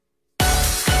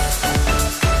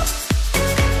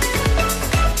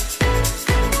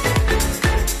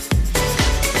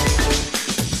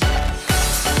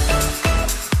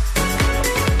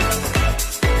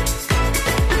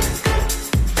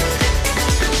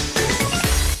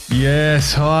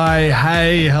Yes, hi,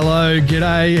 hey, hello,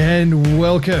 g'day, and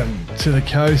welcome to the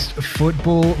Coast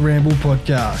Football Ramble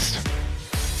podcast.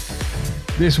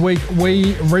 This week,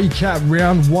 we recap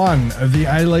round one of the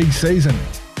A-League season.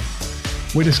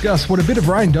 We discuss what a bit of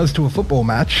rain does to a football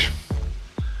match.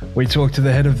 We talk to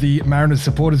the head of the Mariners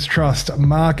Supporters Trust,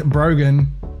 Mark Brogan.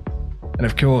 And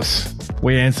of course,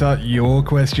 we answer your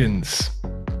questions.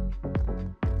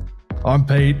 I'm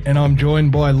Pete, and I'm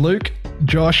joined by Luke,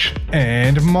 Josh,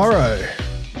 and Morrow.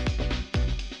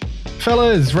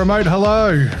 Fellas, remote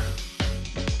hello.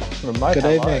 Remote Good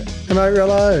hello. evening. Remote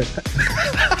hello.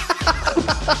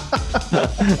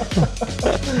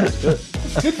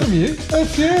 Good from you.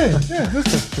 That's, yeah,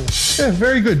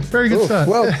 very good start.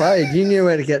 Well played. You knew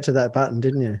where to get to that button,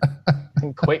 didn't you?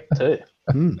 And quick too.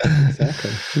 Exactly.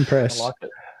 I Impressed. like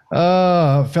it.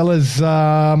 Fellas,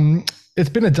 it's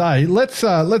been a day. Let's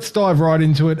dive right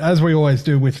into it, as we always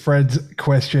do with Fred's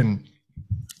question.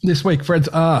 This week, Fred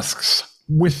asks,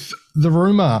 with the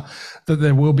rumour that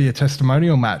there will be a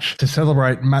testimonial match to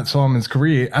celebrate Matt Simon's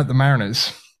career at the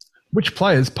Mariners, which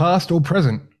players, past or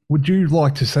present, would you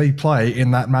like to see play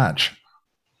in that match?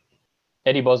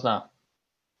 Eddie Bosnar,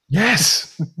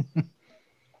 Yes.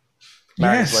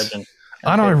 Mariners Yes. legend.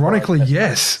 Unironically,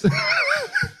 yes.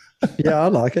 Yeah, I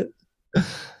like it.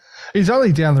 He's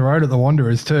only down the road at the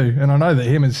Wanderers too, and I know that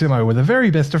him and Simo were the very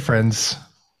best of friends.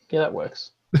 Yeah, that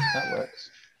works. That works.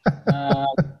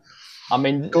 I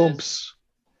mean, Gumps.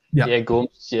 Yeah. Yeah,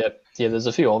 Gumps. Yeah, there's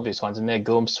a few obvious ones in there.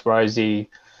 Gumps, Rosie,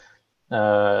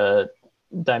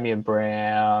 Damian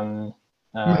Brown,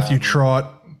 Matthew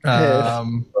Trott,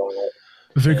 Vuko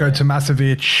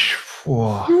Tomasevic.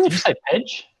 Whoa. Did you say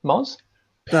Pedge, Moz?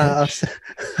 No,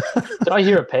 Did I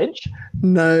hear a Pedge?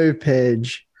 no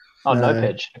Pedge. Oh, no No.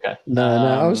 Pedge. Okay. No.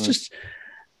 I was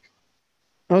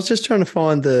just trying to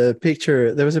find the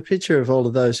picture. There was a picture of all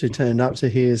of those who turned up to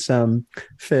his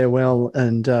farewell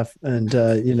and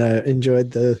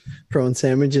enjoyed the prawn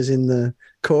sandwiches in the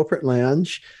corporate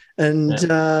lounge. And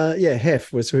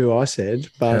Hef was who I said,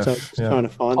 but Hef, I was just yeah. trying to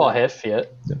find. Oh, that. Hef, yeah.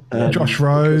 Josh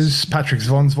Rose, Patrick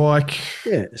Zvonsvik.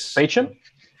 Yes. Beecham,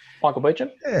 Michael Beecham.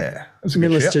 Yeah, that's a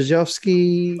good Milos shout.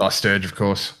 Stojovski, Oh, Sturge, of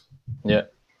course. Yeah.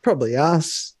 probably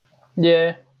us.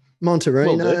 Yeah.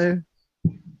 Monterino.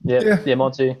 Yeah,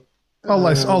 Monty. I'll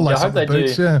lace I up hope the they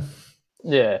boots, do.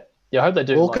 yeah. Yeah, I hope they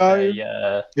do Wilco, like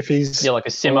a If he's like a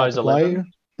Simo's allowed to play.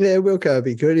 11. Yeah, Wilco would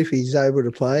be good if he's able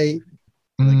to play.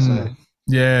 Mm.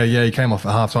 Yeah, he came off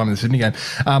at halftime in the Sydney game.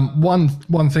 One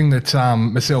thing that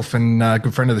myself and a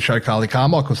good friend of the show, Carly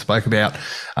Carmichael, spoke about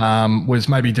was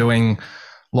maybe doing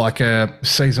like a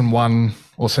season 1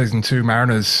 or season 2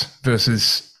 Mariners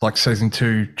versus like season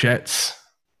 2 Jets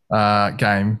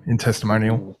game in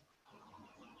testimonial,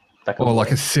 That could or like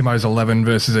a work. Simo's 11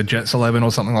 versus a Jets 11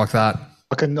 or something like that.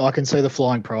 I can see the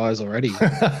flying prize already.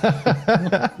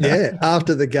 Yeah,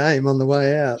 after the game on the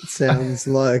way out. Sounds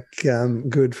like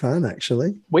good fun,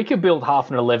 actually. We could build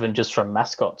half an 11 just from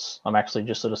mascots. I'm actually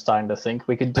just sort of starting to think.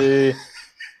 We could do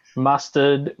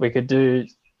mustard. We could do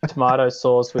tomato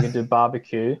sauce. We could do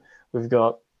barbecue. We've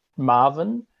got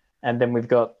Marvin. And then we've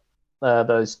got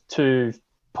those 2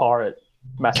 pirate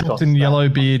mascots. Captain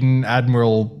Yellowbeard and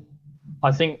Admiral.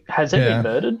 I think, has he been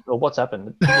murdered? Or what's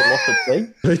happened? Did he lost at sea?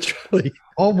 Literally.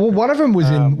 Oh well, one of them was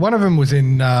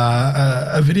in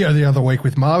a video the other week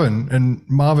with Marvin, and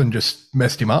Marvin just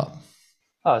messed him up.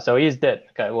 Oh, so he is dead.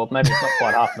 Okay, well, maybe it's not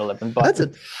quite half an 11, but That's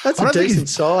a I don't think decent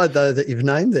side, though, that you've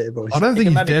named there, boys. I don't think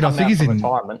can he's maybe dead. I come think out he's from in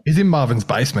retirement. he's in Marvin's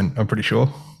basement. I'm pretty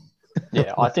sure.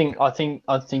 Yeah, I think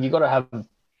you got to have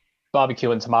barbecue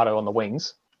and tomato on the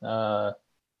wings.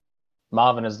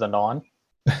 Marvin is the 9.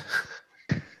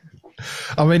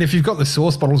 I mean, if you've got the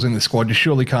sauce bottles in the squad, you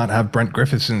surely can't have Brent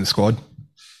Griffiths in the squad.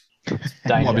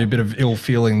 Might be a bit of ill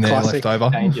feeling there Classic. left over.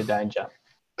 Danger.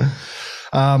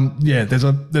 There's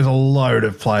a load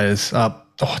of players.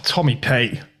 Tommy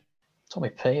P. Tommy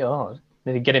P. Oh,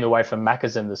 need to get him away from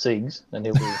Macca's and the Sigs, and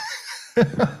he'll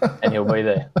be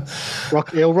there.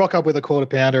 He'll rock up with a quarter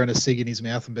pounder and a cig in his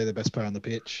mouth and be the best player on the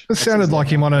pitch. It sounded like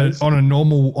him on a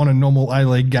normal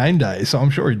A-League game day, so I'm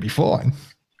sure he'd be fine.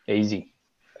 Easy.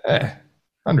 Yeah,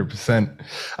 100%.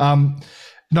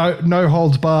 No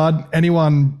holds barred.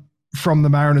 Anyone from the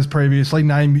Mariners previously,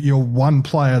 name your one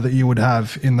player that you would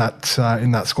have in that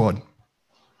squad.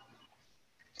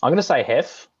 I'm going to say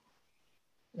Hef,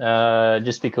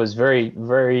 just because very,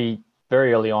 very,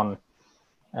 very early on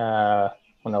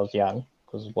when I was young,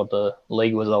 because the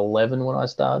league was 11 when I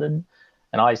started,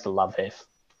 and I used to love Hef.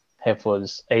 Hef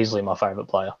was easily my favourite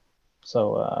player.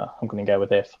 So I'm going to go with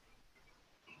Hef.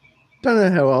 Don't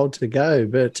know how old to go,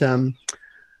 but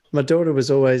my daughter was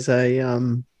always a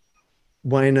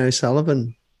Wayne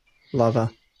O'Sullivan lover.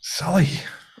 Sully.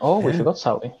 Oh, we Yeah. forgot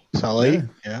Sully. Sully.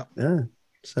 Yeah. Yeah.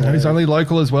 So, He's only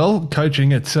local as well,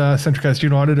 coaching at Central Coast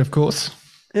United, of course.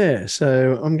 yeah,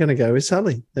 so I'm going to go with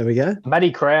Sully. There we go.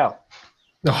 Matty Crowell.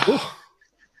 Oh,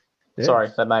 Yeah. Sorry,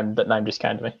 that name just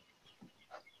came to me.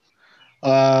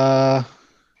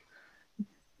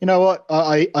 You know what?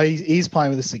 He's playing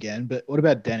with us again, but what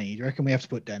about Danny? Do you reckon we have to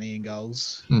put Danny in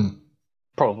goals?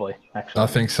 Probably, actually. I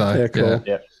think so. Yeah, cool.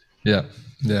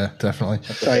 Yeah, definitely.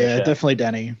 So yeah, definitely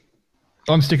Danny.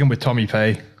 I'm sticking with Tommy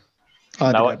P.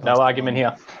 No argument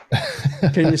here.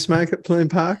 Can you smoke at Plume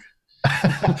Park?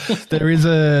 There is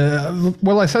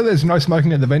I say there's no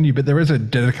smoking at the venue, but there is a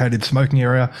dedicated smoking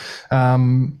area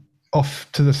off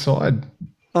to the side.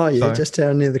 Oh, yeah, So- just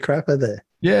down near the crapper there.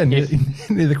 Yeah, near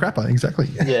the crapper, exactly.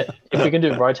 Yeah, if we can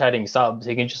do rotating subs,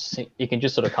 you can just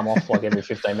sort of come off like every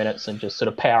 15 minutes and just sort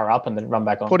of power up and then run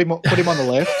back on. Put him on the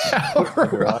left.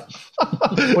 Right.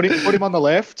 put him on the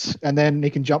left, and then he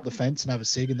can jump the fence and have a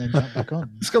cig, and then jump back on.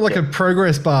 It's got like a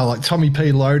progress bar, like Tommy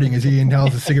P loading as he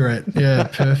inhales a cigarette. Yeah,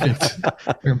 perfect.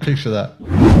 I can picture that.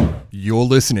 You're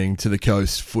listening to the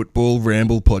Coast Football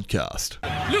Ramble podcast.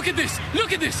 Look at this!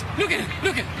 Look at this! Look at it!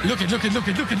 Look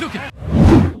at!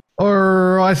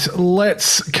 All right,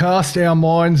 let's cast our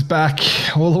minds back,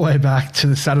 all the way back to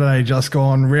the Saturday just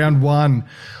gone. Round one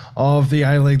of the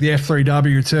A-League, the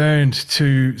F3W returned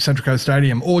to Central Coast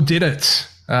Stadium, or did it?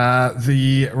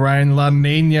 The rain, La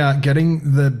Nina,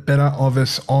 getting the better of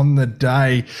us on the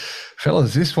day.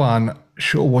 Fellas, this one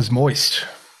sure was moist.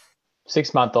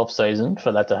 6 month off season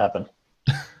for that to happen.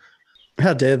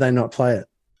 How dare they not play it?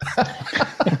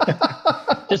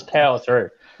 Just power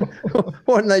through.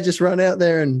 Why don't they just run out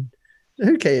there and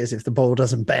who cares if the ball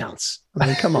doesn't bounce? I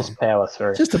mean, come on. Just power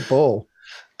through. Just a ball.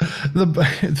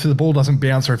 The ball doesn't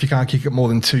bounce, or if you can't kick it more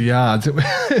than 2 yards. It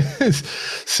was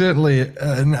certainly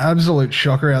an absolute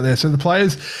shocker out there. So the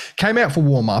players came out for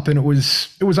warm up, and it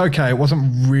was okay. It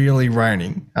wasn't really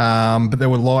raining, but there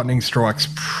were lightning strikes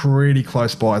pretty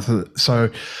close by. So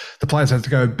the players had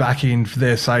to go back in for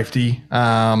their safety,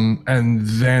 and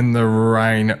then the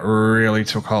rain really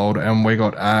took hold, and we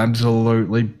got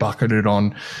absolutely bucketed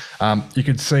on. You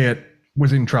could see it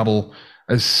was in trouble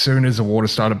as soon as the water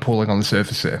started pooling on the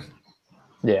surface there.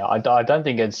 Yeah, I don't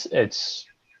think it's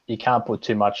you can't put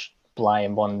too much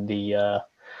blame on the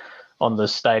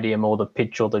stadium or the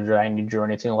pitch or the drainage or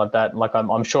anything like that. Like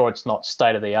I'm sure it's not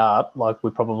state of the art like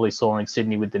we probably saw in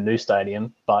Sydney with the new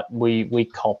stadium, but we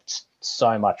copped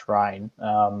so much rain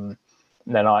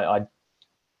that I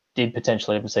did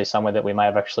potentially even see somewhere that we may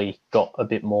have actually got a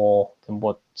bit more than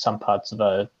what some parts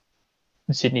of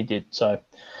Sydney did. So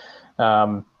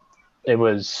it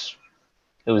was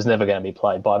never going to be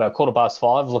played. By about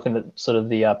 5:15, looking at sort of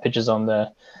the pictures on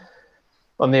the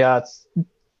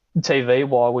TV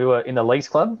while we were in the Leagues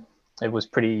Club, it was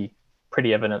pretty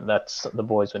evident that the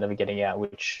boys were never getting out.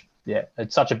 Which, yeah,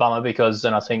 it's such a bummer because,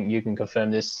 and I think you can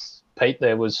confirm this, Pete,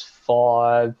 there was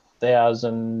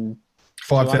 5,000.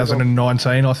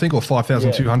 5,019, I think, or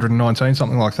 5,219,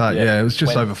 something like that. Yeah, it was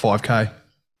just over 5K.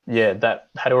 Yeah, that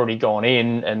had already gone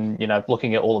in, and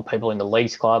looking at all the people in the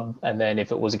Leagues Club, and then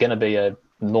if it was going to be a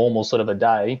normal sort of a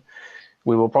day,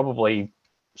 we were probably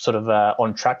sort of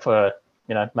on track for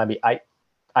maybe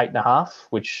 8.5,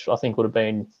 which I think would have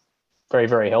been very,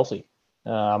 very healthy,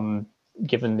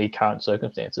 given the current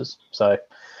circumstances. So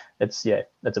it's a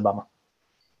bummer.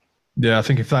 Yeah, I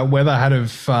think if that weather had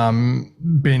have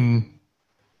been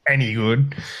any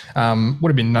good, would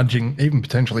have been nudging even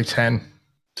potentially 10,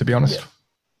 to be honest.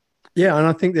 Yeah, and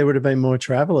I think there would have been more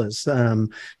travellers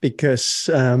because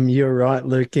you're right,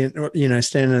 Luke. Standing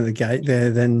at the gate there,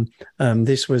 then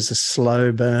this was a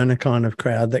slow burner kind of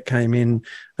crowd that came in,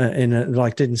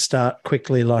 didn't start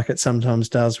quickly like it sometimes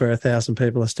does, where 1,000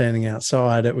 people are standing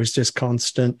outside. It was just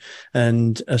constant,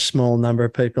 and a small number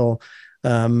of people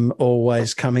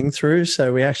always coming through.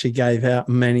 So we actually gave out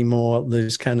many more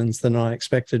loose cannons than I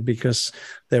expected because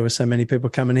there were so many people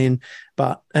coming in.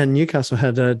 And Newcastle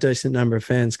had a decent number of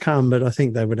fans come, but I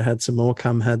think they would have had some more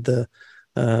come had the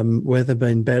weather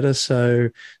been better.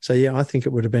 So yeah, I think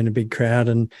it would have been a big crowd.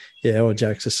 And yeah, all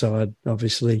jokes aside,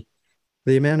 obviously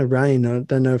the amount of rain, I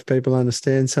don't know if people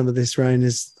understand, some of this rain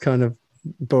is kind of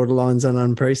borderlines on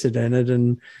unprecedented,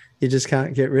 and you just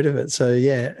can't get rid of it. So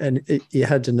yeah, and you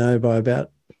had to know by about,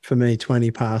 for me,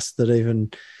 20 past that even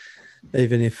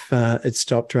if it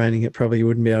stopped raining, it probably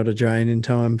wouldn't be able to drain in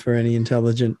time for any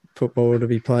intelligent football to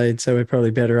be played. So we're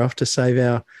probably better off to save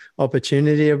our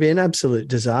opportunity. It'll be an absolute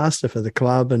disaster for the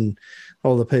club and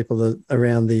all the people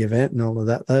around the event and all of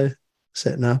that, though,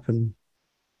 setting up and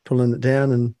pulling it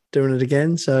down and doing it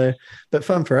again. So, but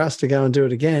fun for us to go and do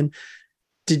it again.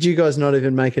 Did you guys not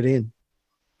even make it in?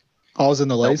 I was in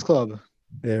the Lees Club.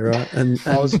 Yeah, right. And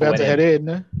I was about to head in.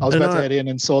 I was And about to I- head in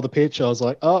and saw the pitch. I was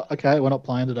like, oh, okay, we're not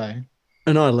playing today.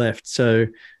 And I left, so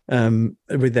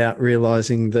without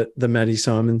realizing that the Matty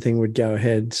Simon thing would go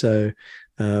ahead. So,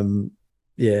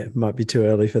 it might be too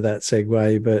early for that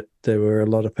segue, but there were a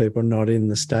lot of people not in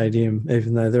the stadium,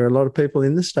 even though there are a lot of people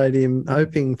in the stadium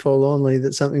hoping forlornly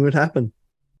that something would happen.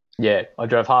 Yeah, I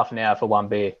drove half an hour for one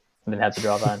beer and then had to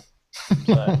drive home.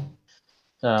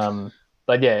 So,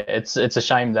 but yeah, it's a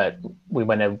shame that we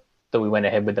went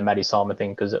ahead with the Matty Simon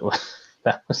thing, because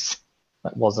that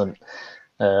wasn't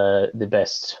the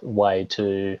best way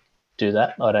to do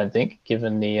that. I don't think,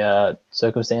 given the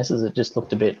circumstances, it just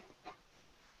looked a bit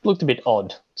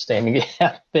odd standing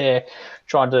out there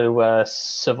trying to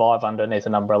survive underneath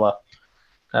an umbrella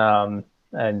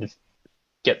and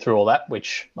get through all that,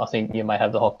 which I think you may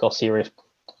have the hot goss here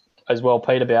as well,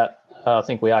 Pete, about. I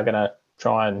think we are going to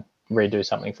try and redo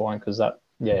something for him, because that,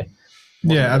 yeah,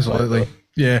 absolutely.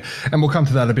 Yeah, and we'll come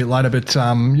to that a bit later, but,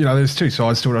 there's two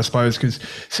sides to it, I suppose, because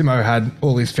Simo had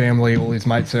all his family, all his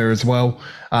mates there as well,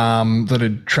 that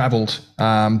had travelled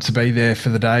to be there for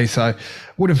the day. So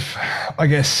would have, I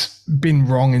guess, been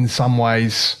wrong in some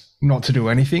ways not to do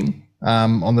anything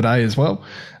on the day as well.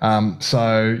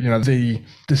 So, the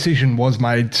decision was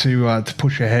made to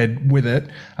push ahead with it,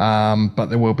 but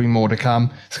there will be more to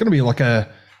come. It's going to be like a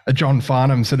John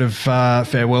Farnham sort of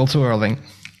farewell tour, I think.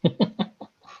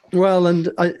 Well, and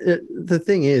the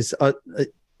thing is,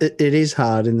 it is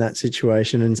hard in that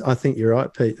situation, and I think you're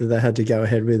right, Pete, that they had to go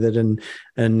ahead with it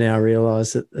and now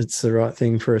realise that it's the right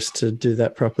thing for us to do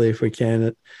that properly if we can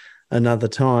at another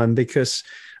time, because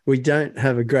we don't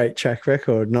have a great track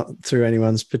record, not through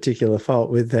anyone's particular fault,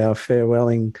 with our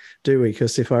farewelling, do we?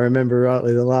 Because if I remember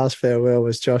rightly, the last farewell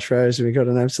was Josh Rose, and we got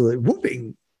an absolute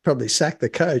whooping, probably sacked the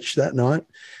coach that night.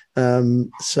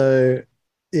 So...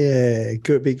 yeah,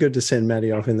 be good to send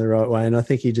Matty off in the right way, and I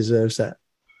think he deserves that.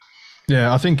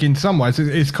 Yeah, I think in some ways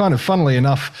it's kind of, funnily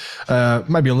enough,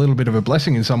 maybe a little bit of a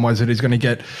blessing in some ways, that he's going to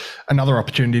get another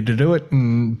opportunity to do it,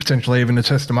 and potentially even a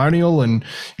testimonial, and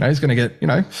he's going to get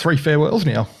 3 farewells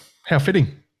now. How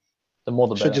fitting. The more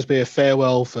the better. Should just be a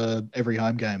farewell for every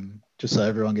home game, just so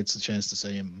everyone gets a chance to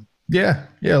see him. Yeah,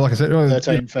 like I said,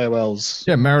 13 farewells.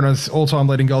 Yeah, Mariners all-time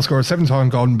leading goal scorer, 7-time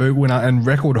Golden Boot winner, and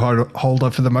record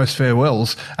holder for the most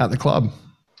farewells at the club.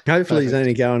 Hopefully he's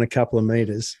only going a couple of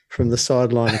metres from the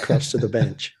sideline across to the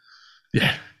bench.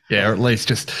 Yeah, or at least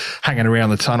just hanging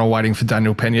around the tunnel waiting for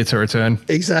Daniel Pena to return.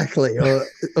 Exactly,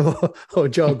 or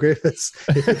Joel Griffiths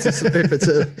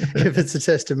if it's a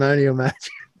testimonial match.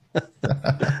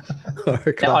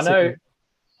 Now,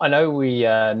 I know we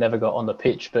never got on the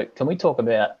pitch, but can we talk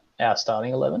about our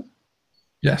starting 11?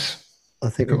 Yes, I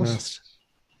think we must.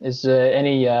 Is there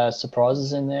any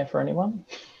surprises in there for anyone?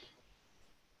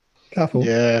 Couple.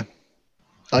 Yeah.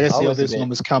 I guess I the was a obvious bit- one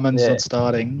was Cummins yeah. not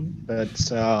starting,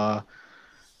 but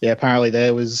apparently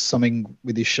there was something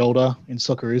with his shoulder in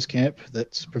Socceroos camp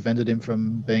that prevented him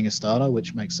from being a starter,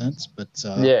 which makes sense. But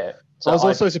Yeah. So I was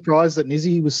also surprised that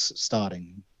Nizzy was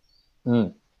starting.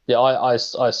 Yeah, I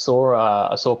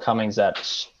saw Cummings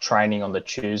at training on the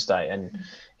Tuesday, and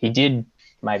he did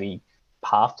maybe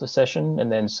half the session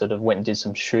and then sort of went and did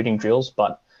some shooting drills,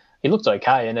 but he looked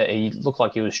okay, and he looked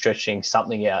like he was stretching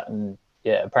something out, and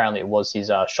yeah, apparently it was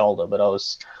his shoulder, but I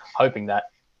was hoping that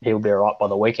he'll be all right by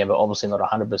the weekend, but obviously not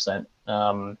 100%.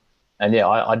 And yeah,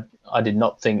 I did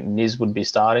not think Niz would be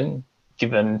starting,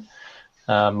 given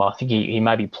I think he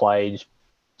maybe played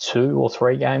 2 or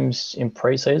 3 games in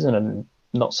pre-season and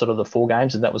not sort of the 4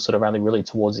 games, and that was sort of only really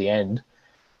towards the end.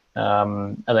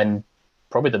 And then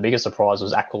probably the biggest surprise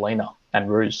was Aquilina and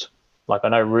Ruse. Like, I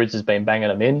know Ruse has been banging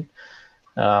them in,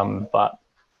 but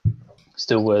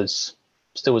still was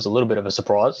a little bit of a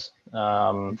surprise.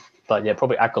 But yeah,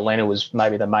 probably Aquilina was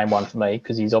maybe the main one for me,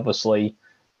 because he's obviously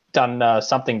done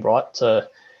something right to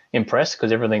impress,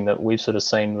 because everything that we've sort of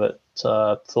seen that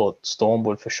thought Storm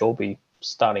would for sure be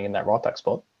starting in that right back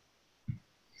spot.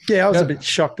 Yeah, I was a bit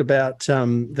shocked about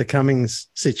the Cummings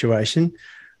situation,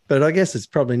 but I guess it's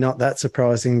probably not that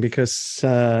surprising, because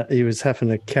he was having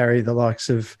to carry the likes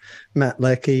of Matt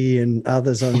Leckie and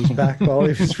others on his back while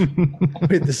he was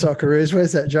with the Socceroos.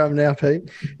 Where's that drum now,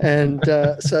 Pete? And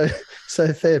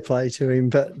so fair play to him.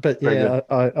 But yeah,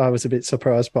 I was a bit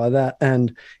surprised by that.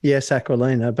 And yes,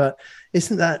 Aquilina. But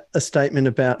isn't that a statement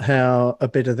about how a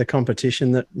bit of the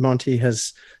competition that Monty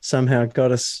has somehow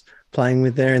got us playing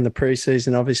with there in the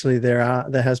preseason? Obviously, there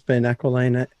has been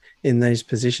Aquilina in these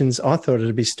positions. I thought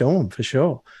it'd be Storm for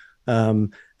sure.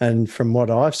 And from what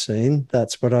I've seen,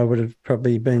 that's what I would have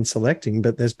probably been selecting.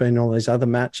 But there's been all these other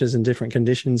matches and different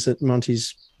conditions that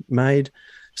Monty's made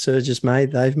Serge has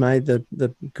made, they've made, the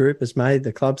group has made,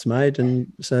 the club's made.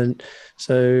 And so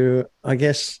I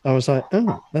guess I was like,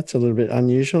 oh, that's a little bit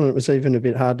unusual. And it was even a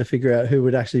bit hard to figure out who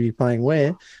would actually be playing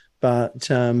where. But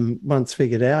once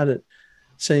figured out, it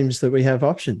seems that we have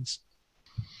options.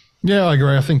 Yeah, I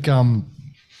agree. I think Tommy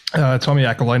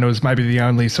Aquilina was maybe the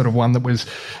only sort of one that was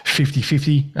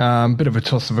 50-50, bit of a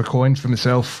toss of a coin for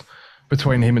myself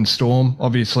between him and Storm.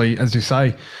 Obviously, as you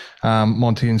say,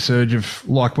 Monty and Serge have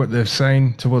liked what they've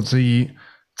seen towards the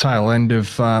tail end of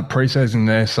pre-season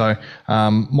there. So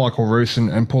Michael Roos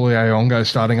and Paulie Ayongo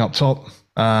starting up top,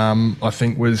 I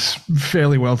think was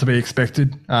fairly well to be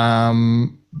expected,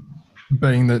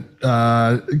 being that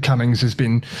Cummings has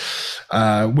been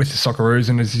with the Socceroos,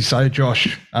 and as you say,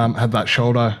 Josh had that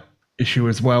shoulder issue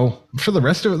as well. For the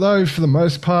rest of it, though, for the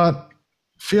most part,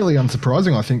 fairly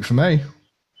unsurprising, I think, for me.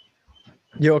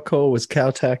 Your call was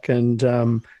Kautak and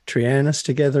Trianis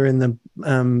together in the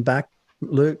back,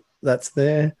 Luke. That's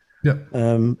there. Yep.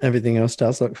 Everything else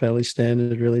does look fairly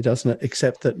standard, really, doesn't it?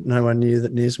 Except that no one knew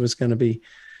that Niz was going to be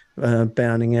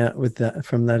bounding out with that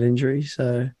from that injury.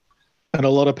 So, and a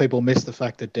lot of people missed the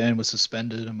fact that Dan was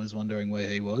suspended and was wondering where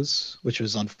he was, which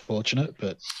was unfortunate.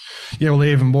 But yeah, well, the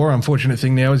even more unfortunate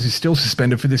thing now is he's still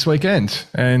suspended for this weekend,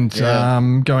 and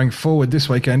going forward this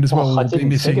weekend as well. I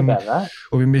didn't think about that.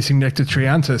 We'll be missing Nectar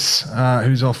Triantis,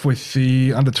 who's off with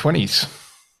the under-20s.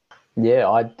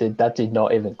 Yeah, that did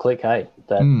not even click. Hey,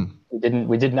 that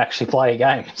we didn't actually play a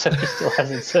game, so he still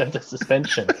hasn't served a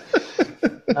suspension.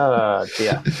 Oh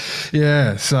dear.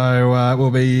 Yeah, so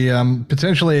we'll be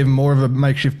potentially even more of a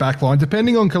makeshift backline,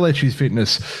 depending on Kelechi's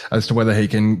fitness, as to whether he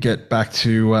can get back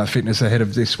to fitness ahead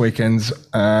of this weekend's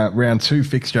round 2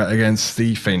 fixture against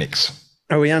the Phoenix.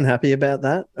 Are we unhappy about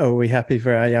that? Or are we happy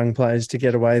for our young players to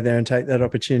get away there and take that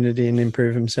opportunity and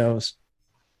improve themselves?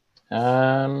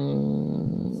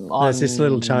 There's this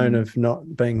little tone of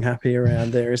not being happy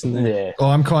around there, isn't there? Yeah.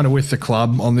 Well, I'm kind of with the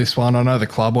club on this one. I know the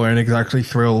club weren't exactly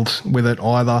thrilled with it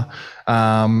either.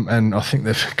 And I think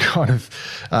they've kind of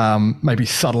maybe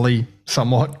subtly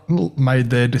somewhat made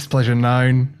their displeasure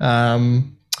known.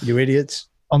 You idiots.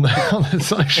 on the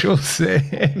socials there.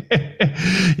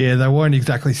 Yeah, they weren't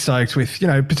exactly stoked with,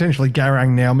 potentially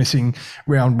Garang now missing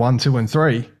round 1, 2 and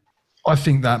 3. I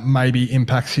think that maybe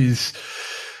impacts his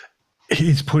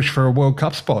push for a World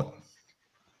Cup spot.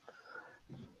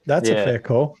 That's a fair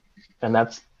call. And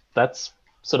that's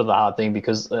sort of the hard thing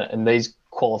because and these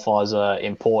qualifiers are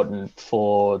important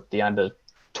for the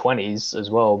under-20s as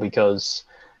well, because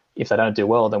if they don't do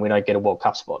well, then we don't get a World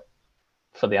Cup spot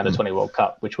for the under-20 World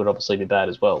Cup, which would obviously be bad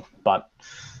as well. But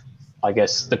I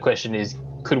guess the question is,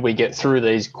 could we get through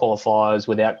these qualifiers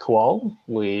without Kuol?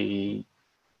 We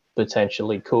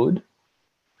potentially could.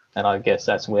 And I guess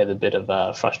that's where the bit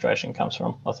of frustration comes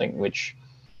from, I think, which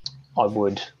I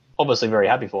would obviously very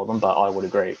happy for them, but I would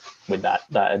agree with that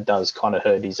it does kind of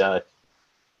hurt his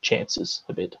chances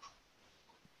a bit.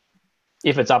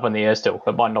 If it's up in the air still,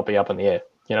 it might not be up in the air.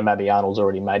 Maybe Arnold's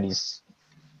already made his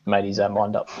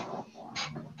mind up.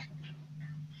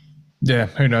 Yeah,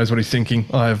 who knows what he's thinking?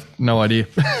 I have no idea.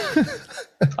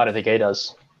 I don't think he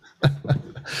does.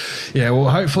 Yeah, well,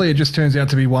 hopefully it just turns out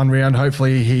to be one round.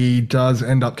 Hopefully he does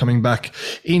end up coming back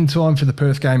in time for the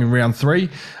Perth game in round 3.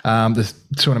 The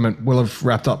tournament will have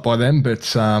wrapped up by then,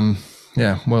 but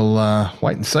we'll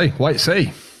wait and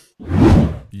see.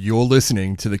 You're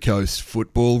listening to the Coast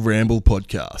Football Ramble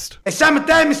podcast.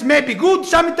 Sometimes it may be good,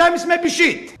 sometimes it may be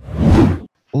shit.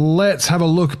 Let's have a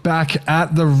look back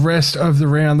at the rest of the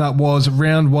round. That was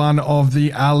round 1 of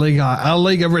the A Liga. A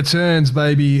Liga returns,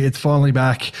 baby. It's finally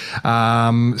back.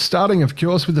 Starting, of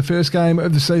course, with the first game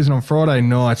of the season on Friday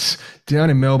night down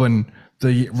in Melbourne.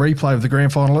 The replay of the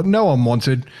grand final that no one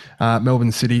wanted.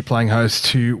 Melbourne City playing host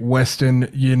to Western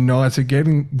United,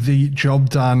 getting the job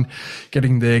done,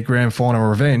 getting their grand final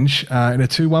revenge in a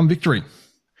 2-1 victory.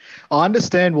 I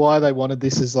understand why they wanted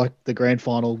this as like the grand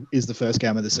final is the first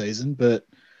game of the season, but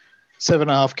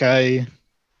 7.5K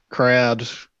crowd.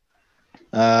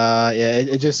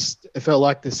 It felt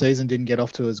like the season didn't get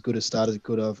off to as good a start as it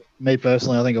could have. Me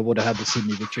personally, I think I would have had the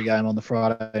Sydney victory game on the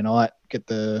Friday night, get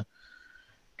the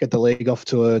league off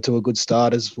to a good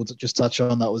start. As we'll just touch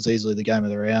on, that was easily the game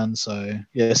of the round. So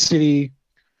yeah, City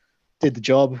did the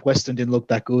job. Western didn't look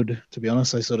that good, to be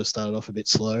honest. They sort of started off a bit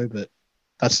slow, but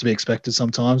that's to be expected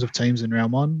sometimes of teams in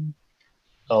round 1.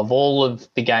 Of all of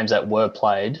the games that were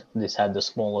played, this had the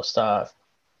smallest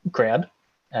crowd,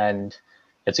 and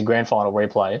it's a grand final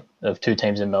replay of 2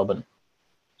 teams in Melbourne.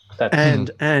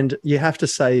 And you have to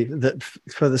say that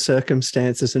for the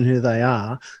circumstances and who they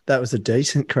are, that was a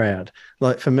decent crowd.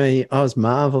 Like for me, I was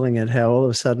marveling at how all of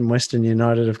a sudden Western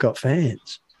United have got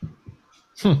fans.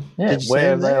 Yeah, Did you see where him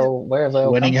have they there?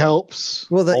 all Winning come helps.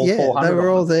 Well, All they 400 were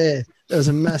of all them. there. There was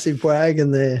a massive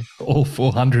wagon there. All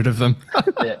 400 of them.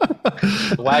 from? Yeah.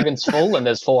 The wagon's full and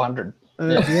there's 400.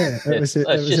 It It's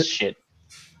was just shit.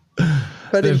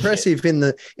 but They've- impressive in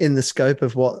the scope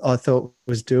of what I thought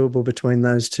was doable between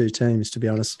those two teams, to be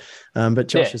honest. But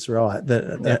Josh Yeah. is right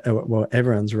that well,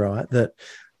 everyone's right that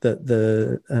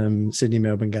the Sydney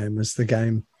Melbourne game was the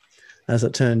game, as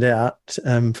it turned out,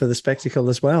 for the spectacle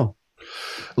as well.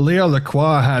 Leo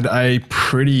Lacroix had a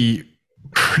pretty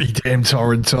damn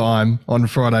torrid time on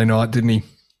Friday night, didn't he?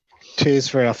 Cheers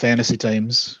for our fantasy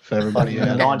teams, for everybody.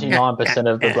 out there. 99%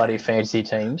 of the bloody fantasy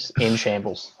teams in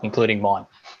shambles, including mine.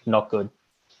 Not good.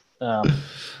 Own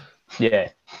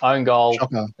goal,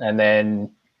 Shocker. and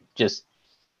then just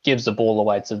gives the ball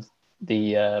away to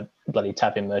the bloody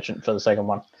tap-in merchant for the second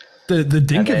one. The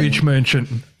Dinkovic then- merchant.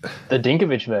 The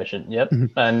Dinkovic merchant, yep.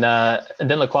 And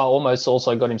then Lacroix almost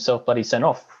also got himself bloody sent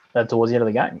off towards the end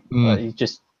of the game. He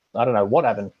just, I don't know what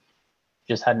happened.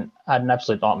 Just had an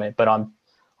absolute nightmare. But I'm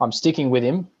sticking with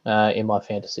him in my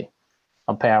fantasy.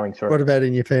 I'm powering through. What about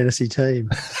in your fantasy team?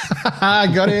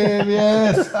 Got him,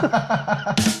 yes.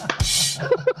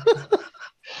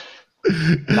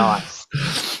 Nice.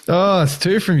 Oh, it's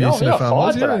 2 from you You're so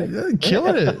far. five Mozzie. today. Yeah,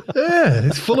 killing it. Yeah,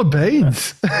 it's full of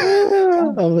beans.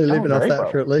 I'll be living off very that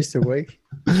well. for at least a week.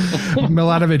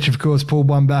 Milanovic, of course, pulled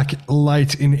one back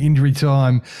late in injury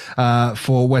time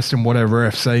for Western whatever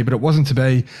FC, but it wasn't to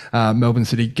be. Melbourne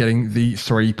City getting the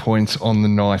 3 points on the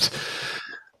night.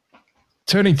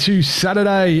 Turning to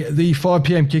Saturday, the 5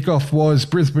 p.m. kickoff was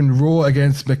Brisbane Roar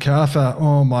against Macarthur.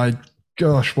 Oh my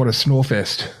gosh, what a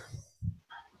snorefest.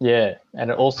 Yeah,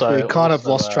 and it also We kind of also,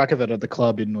 lost track of it at the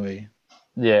club, didn't we?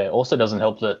 Yeah, also doesn't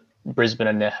help that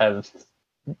Brisbane have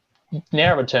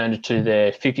now returned to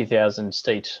their 50,000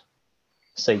 seat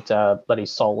bloody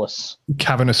soulless.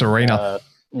 Cavernous Arena.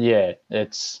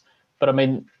 But I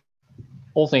mean,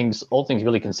 all things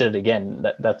really considered, again,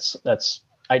 that's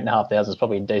 8,500 is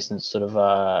probably a decent sort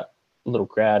of little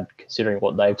crowd considering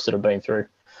what they've sort of been through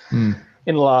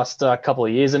in the last couple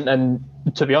of years. And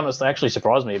to be honest, they actually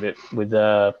surprised me a bit with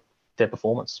their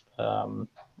performance. I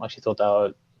actually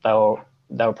thought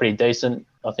they were pretty decent.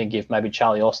 I think if maybe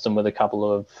Charlie Austin with a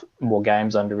couple of more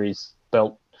games under his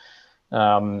belt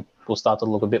will start to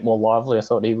look a bit more lively. I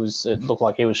thought it looked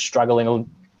like he was struggling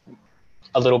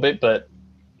a little bit, but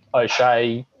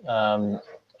O'Shea,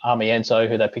 Armiento,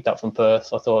 who they picked up from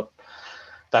Perth, I thought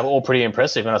they were all pretty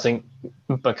impressive. And I think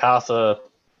MacArthur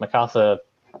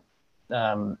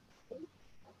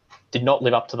did not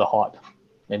live up to the hype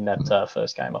in that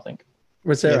first game, I think.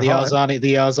 Was Yeah, there the a hype?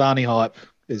 Arzani hype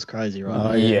is crazy,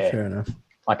 right? Oh, yeah, Yeah. fair enough.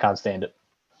 I can't stand it.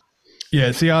 Yeah,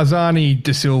 it's the Arzani,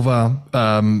 De Silva,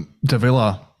 De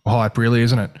Villa hype, really,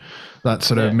 isn't it? That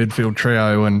sort of midfield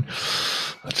trio, and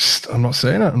I'm not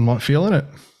seeing it. I'm not feeling it.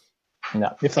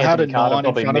 No. If they had Anthony a Carter 9 in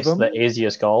probably front of missed them- the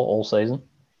easiest goal all season.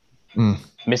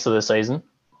 Miss of the season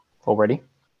already.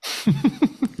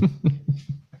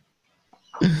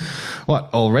 What,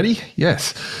 already?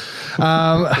 Yes.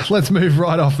 Let's move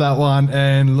right off that one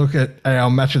and look at our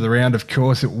match of the round. Of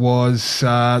course, it was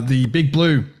the Big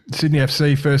Blue Sydney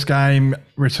FC first game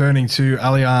returning to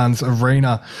Allianz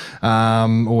Arena,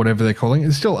 or whatever they're calling it.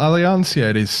 It's still Allianz? Yeah,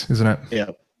 it is, isn't it? Yeah.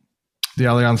 The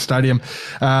Allianz Stadium.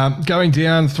 Going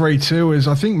down 3-2 is,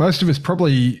 I think most of us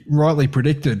probably rightly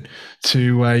predicted,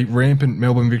 to a rampant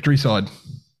Melbourne victory side.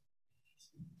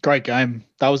 Great game.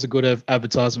 That was a good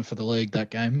advertisement for the league,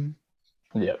 that game.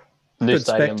 Yeah. New Good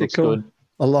stadium looks spectacle. good.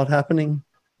 A lot happening,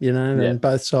 and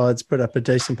both sides put up a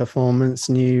decent performance,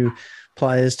 new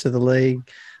players to the league,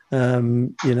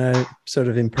 sort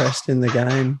of impressed in the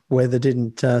game. Weather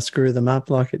didn't screw them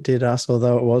up like it did us,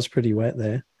 although it was pretty wet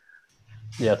there.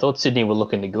 Yeah, I thought Sydney were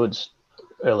looking the goods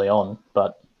early on,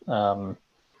 but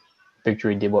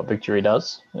Victory did what Victory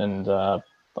does. And,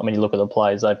 you look at the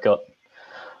players they've got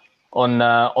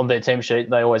on their team sheet,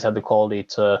 they always had the quality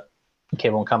to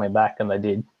keep on coming back, and they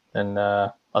did. And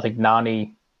I think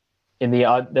Nani,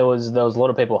 there was a lot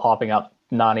of people hyping up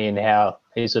Nani and how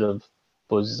he sort of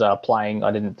was playing.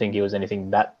 I didn't think he was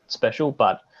anything that special,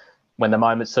 but when the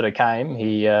moment sort of came,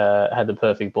 he had the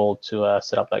perfect ball to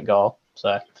set up that goal.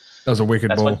 So That was a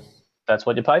wicked ball. That's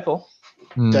what you pay for.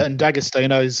 And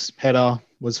D'Agostino's header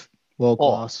was world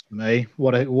class to me.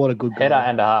 What a good Header goal.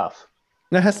 and a half.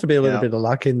 There has to be a little Yeah. bit of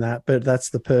luck in that, but that's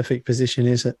the perfect position,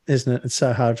 isn't it? It's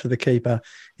so hard for the keeper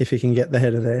if he can get the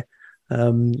header there.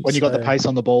 When you got the pace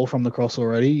on the ball from the cross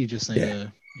already, you just need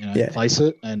to place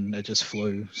it, and it just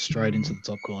flew straight into the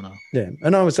top corner. Yeah,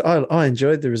 and I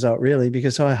enjoyed the result really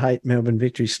because I hate Melbourne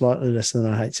Victory slightly less than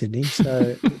I hate Sydney.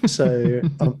 So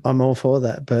I'm all for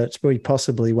that, but we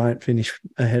possibly won't finish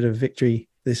ahead of Victory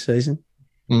this season.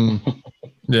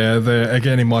 Yeah,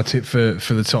 again in my tip for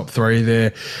the top three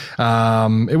there,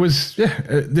 it was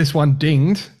this one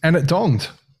dinged and it donged.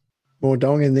 More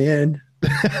dong in the end. Is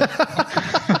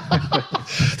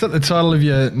that the title of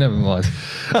your? Never mind.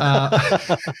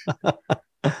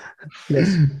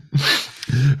 Yes.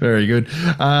 Very good.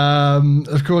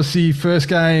 Of course, the first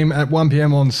game at 1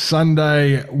 p.m. on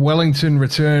Sunday, Wellington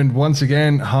returned once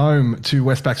again home to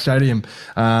Westpac Stadium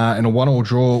in a 1-1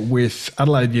 draw with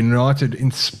Adelaide United, in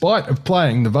spite of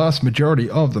playing the vast majority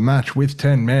of the match with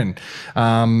 10 men.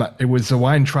 It was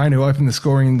Wayne Train who opened the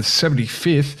scoring in the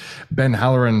 75th. Ben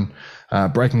Halloran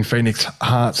breaking Phoenix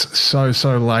hearts so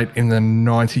late in the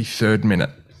 93rd minute.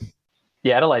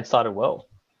 Yeah, Adelaide started well.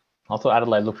 I thought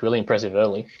Adelaide looked really impressive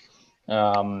early.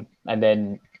 And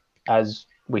then, as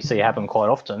we see happen quite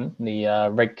often, the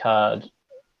red card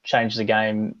changed the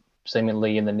game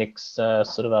seemingly in the Knicks'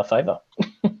 sort of our favour.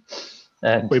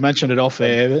 And we mentioned it off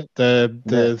air. The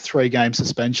 3-game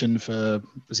suspension for,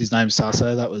 was his name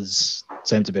Sasso? That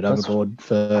seemed a bit overboard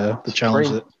for the challenge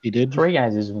that he did. 3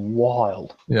 games is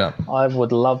wild. Yeah. I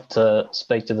would love to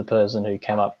speak to the person who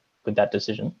came up with that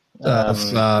decision.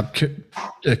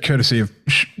 Courtesy of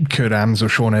Kurt Ams or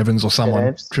Sean Evans or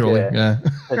someone, surely. Yeah.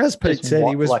 As Pete said,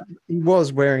 he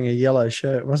was wearing a yellow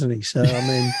shirt, wasn't he? So,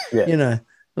 I mean,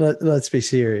 let's be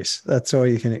serious. That's all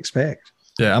you can expect.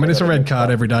 Yeah, I mean, it's a red card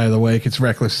every day of the week. It's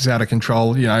reckless. It's out of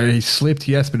control. You know, he slipped,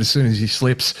 yes, but as soon as he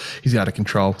slips, he's out of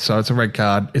control. So it's a red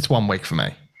card. It's 1 week for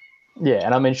me. Yeah,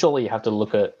 and I mean, surely you have to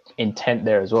look at intent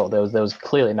there as well. There was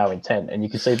clearly no intent, and you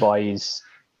can see by his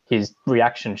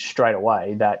reaction straight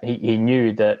away that he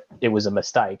knew that it was a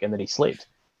mistake and that he slipped.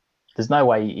 There's no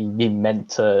way he meant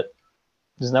to.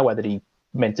 There's no way that he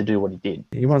meant to do what he did.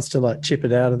 He wants to chip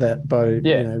it out of that boat,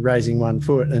 raising 1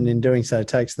 foot, and in doing so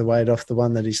takes the weight off the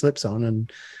one that he slips on and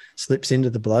slips into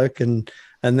the bloke. And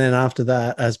then after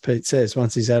that, as Pete says,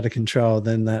 once he's out of control,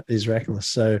 then that is reckless.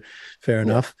 So fair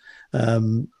enough.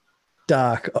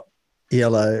 Dark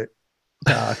yellow,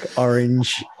 dark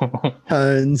orange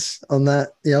tones on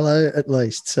that yellow at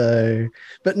least. So,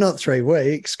 but not 3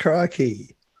 weeks.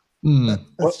 Crikey.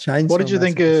 That's changed. What did you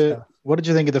think of? What did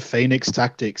you think of the Phoenix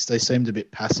tactics? They seemed a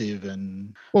bit passive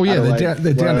and. Well, yeah,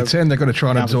 they're down to 10. They've got to try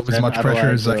and absorb as much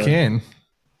pressure as they can.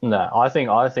 No, I think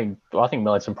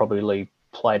Millington probably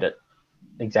played it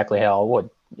exactly how I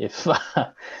would. If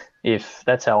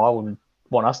that's how I would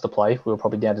want us to play, we were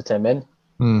probably down to 10 men.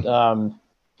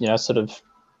 Sort of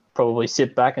probably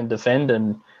sit back and defend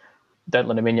and don't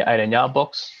let him in your 18-yard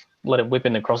box. Let him whip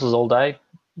in the crosses all day.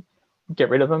 Get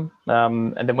rid of him,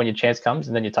 and then when your chance comes,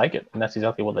 and then you take it, and that's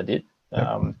exactly what they did.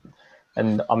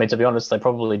 And I mean, to be honest, they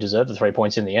probably deserved the 3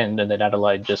 points in the end, and then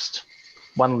Adelaide just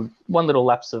one little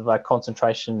lapse of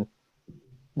concentration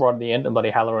right at the end, and bloody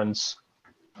Halloran's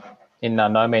in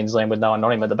no man's land with no one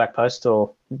on him at the back post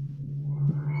or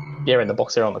in the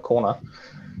box there on the corner.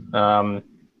 And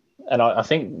I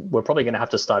think we're probably going to have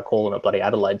to start calling it bloody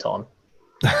Adelaide time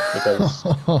because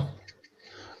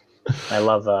they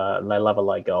love a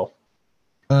late goal.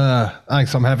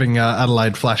 Thanks. I'm having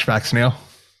Adelaide flashbacks now.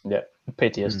 Yeah,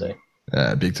 PTSD.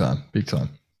 Yeah, big time.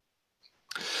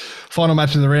 Final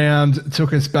match of the round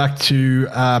took us back to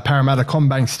Parramatta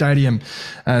CommBank Stadium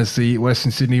as the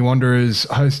Western Sydney Wanderers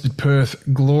hosted Perth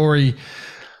Glory.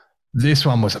 This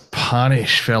one was a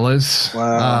punish, fellas.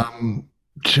 Wow.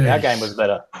 Our game was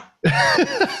better.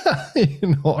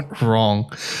 You're not wrong.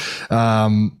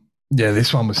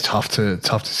 This one was tough to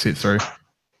sit through.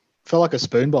 Felt like a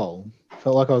spoon bowl.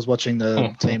 Felt like I was watching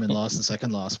the team in last and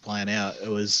second last playing out. It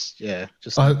was,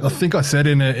 just. I think I said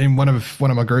in one of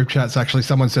my group chats, actually,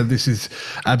 someone said this is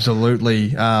absolutely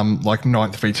like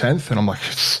 9th v 10th, and I'm like,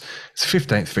 it's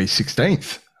 15th v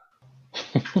 16th.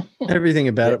 Everything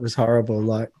about it was horrible.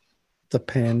 Like the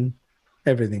pen,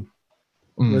 everything.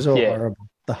 It was all horrible.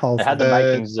 The whole. They had the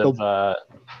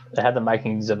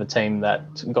makings of a team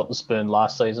that got the spoon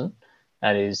last season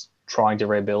and is trying to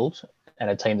rebuild, and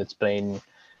a team that's been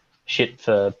shit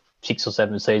for 6 or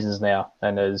 7 seasons now,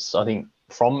 and as I think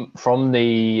from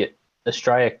the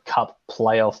Australia Cup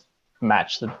playoff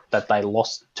match that they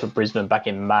lost to Brisbane back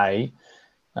in May,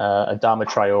 Adama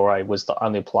Traore was the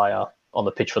only player on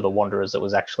the pitch for the Wanderers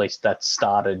that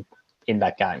started in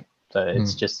that game. So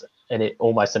it's just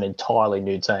almost an entirely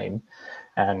new team,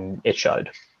 and it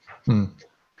showed.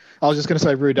 I was just going to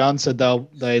say, Rudin said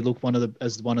they look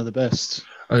as one of the best.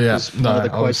 Oh yeah, Was one of the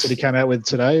quotes that he came out with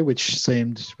today, which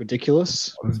seemed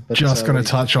ridiculous. Just going to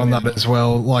touch on that as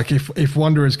well. Like if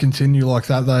Wanderers continue like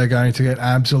that, they are going to get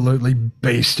absolutely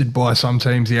beasted by some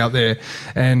teams out there.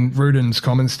 And Rudin's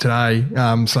comments today,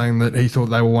 saying that he thought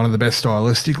they were one of the best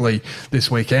stylistically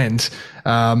this weekend.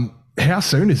 How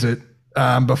soon is it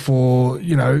before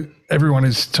everyone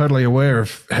is totally aware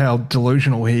of how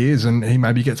delusional he is, and he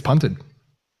maybe gets punted?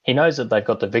 He knows that they've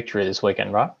got the victory this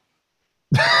weekend, right?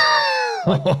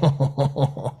 They're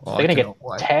going to get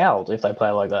towed if they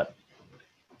play like that.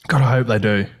 Gotta hope they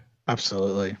do.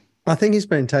 Absolutely. I think he's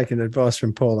been taking advice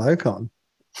from Paul Ocon.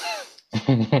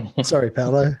 Sorry,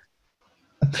 Paolo.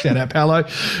 Shout out, Paolo.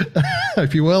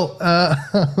 Hope you will.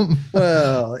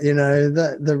 Well,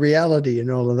 the reality and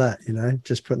all of that,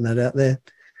 just putting that out there.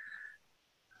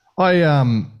 I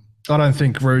don't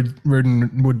think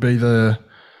Rudin would be the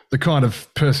kind of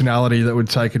personality that would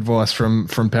take advice from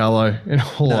Paolo, in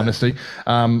all honesty.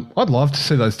 I'd love to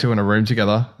see those two in a room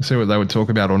together, see what they would talk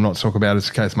about or not talk about, as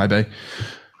the case may be.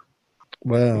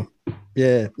 Well,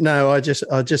 yeah. No, I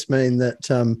just mean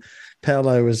that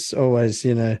Paolo was always,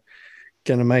 going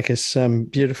to make us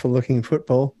beautiful looking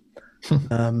football.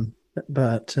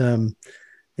 But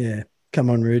yeah, come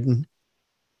on, Rudin.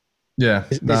 Yeah.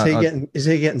 Is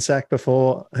he getting sacked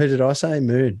before? Who did I say?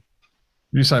 Moon.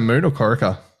 Did you say Moon or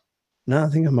Corica? No, I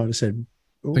think I might have said.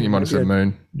 I think you might have said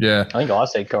Moon. Yeah. I think I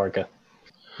said Corica.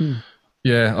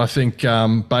 Yeah, I think they're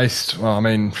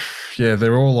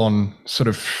all on sort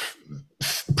of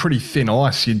pretty thin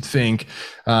ice, you'd think.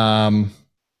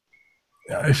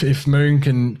 If Moon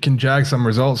can jag some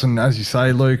results, and as you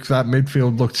say, Luke, that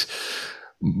midfield looked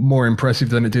more impressive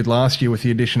than it did last year with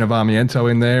the addition of Armiento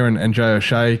in there and Jay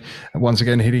O'Shea once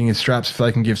again hitting his straps. If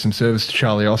they can give some service to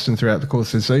Charlie Austin throughout the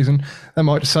course of the season, they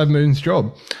might just save Moon's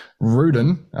job.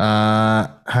 Rudin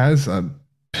has a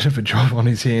bit of a job on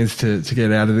his hands to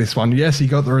get out of this one. Yes, he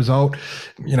got the result.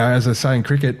 As I say in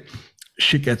cricket,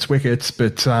 shit gets wickets,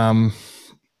 but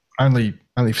only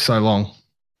for so long.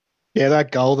 Yeah,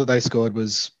 that goal that they scored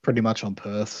was pretty much on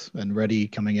Perth and Reddy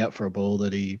coming out for a ball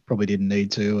that he probably didn't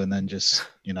need to, and then just,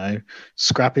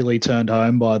 scrappily turned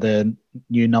home by their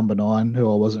new number 9,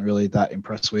 who I wasn't really that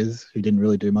impressed with, who didn't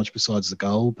really do much besides the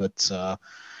goal. But, I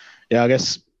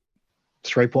guess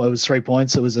 3 points. It was 3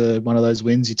 points. It was one of those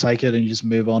wins. You take it and you just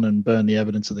move on and burn the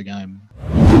evidence of the game.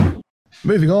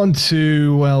 Moving on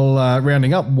to,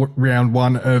 rounding up round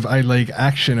 1 of A-League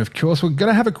action, of course, we're going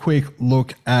to have a quick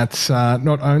look at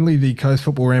not only the Coast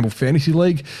Football Ramble Fantasy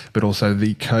League, but also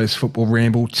the Coast Football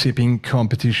Ramble Tipping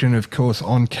Competition, of course,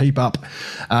 on Keep Up.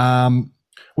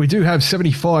 We do have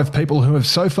 75 people who have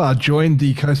so far joined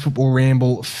the Coast Football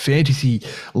Ramble Fantasy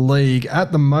League.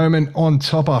 At the moment, on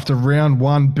top after round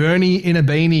 1, Bernie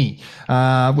Inabini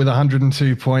with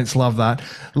 102 points. Love that.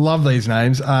 Love these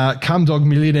names. Cum Dog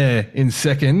Millionaire in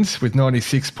second with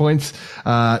 96 points.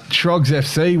 Trogs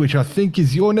FC, which I think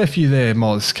is your nephew there,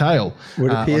 Moz, Kale.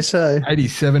 Would appear so.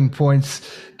 87 points.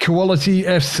 Quality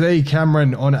FC,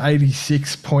 Cameron on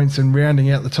 86 points, and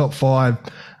rounding out the top 5,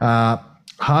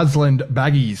 Harsland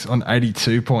Baggies on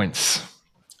 82 points.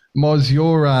 Moz,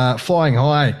 you're flying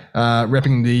high,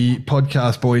 repping the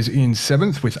podcast boys in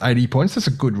 7th with 80 points. That's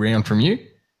a good round from you.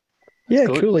 Yeah,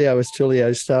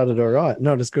 Coolio started all right.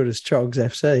 Not as good as Trogs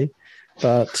FC,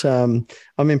 but I'm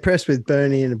impressed with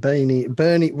Bernie and a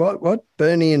Beanie. What?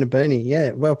 Bernie and a Beanie.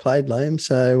 Yeah, well played, Liam.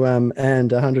 So,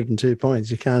 and 102 points.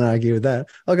 You can't argue with that.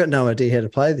 I've got no idea how to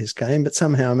play this game, but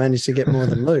somehow I managed to get more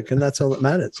than Luke, and that's all that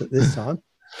matters at this time.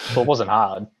 Well, it wasn't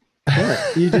hard.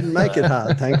 Right. You didn't make it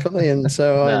hard, thankfully, and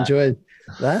so I enjoyed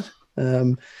that.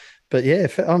 But yeah,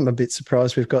 I'm a bit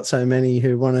surprised we've got so many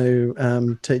who want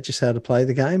to teach us how to play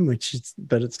the game,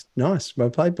 but it's nice. Well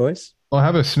played, boys. I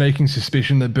have a sneaking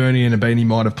suspicion that Bernie and Abini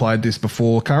might have played this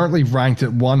before. Currently ranked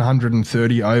at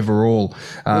 130 overall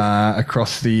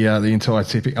across the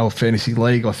entire fantasy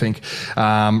league, I think,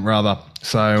 rather.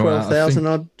 So 12,000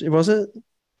 odd, was it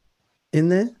in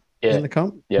there? Yeah. In the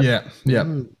comp? Yeah.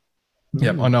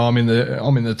 Yep, I know I'm in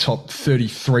the top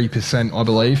 33%, I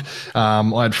believe.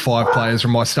 I had 5 players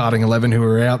from my starting 11 who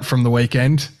were out from the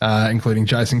weekend, including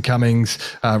Jason Cummings,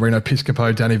 Reno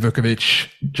Piscopo, Danny Vukovic,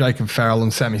 Jacob Farrell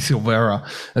and Sammy Silvera,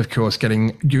 of course,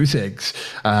 getting goose eggs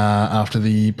after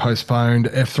the postponed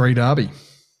F3 derby.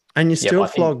 And you still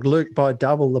flogged Luke by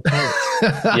double the points.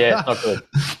 Yeah, it's not good.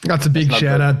 That's a big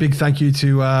shout out. Big thank you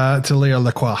to Leo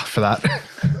Lacroix for that.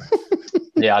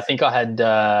 Yeah, I think I had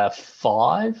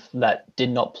 5 that did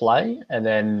not play, and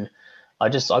then I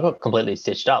got completely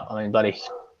stitched up. I mean, bloody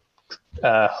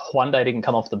one day didn't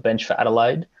come off the bench for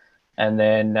Adelaide, and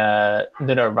then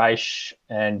Nuno Reis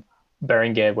and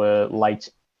Berenguer were late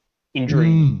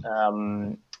injury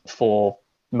for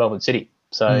Melbourne City.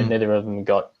 So neither of them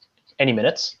got any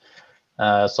minutes.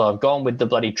 So I've gone with the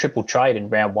bloody triple trade in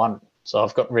round 1. So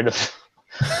I've got rid of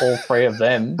all 3 of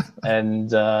them.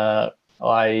 And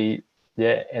I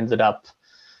ended up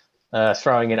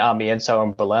throwing in Armiento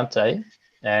and Bolante.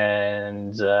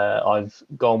 And I've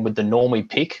gone with the Normie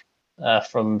pick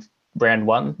from round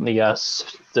 1,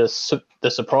 the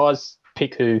surprise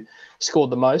pick who scored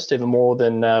the most, even more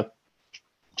than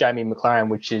Jamie McLaren,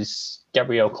 which is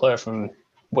Gabriel Clerc from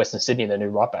Western Sydney, the new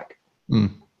right back.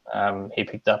 He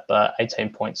picked up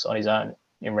 18 points on his own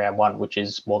in round 1, which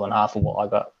is more than half of what I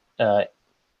got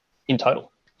in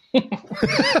total.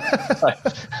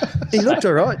 He looked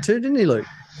all right too, didn't he, Luke?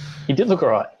 He did look all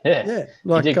right. Yeah,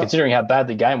 like, he did. Considering how bad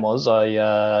the game was, I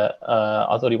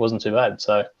thought he wasn't too bad.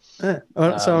 So, so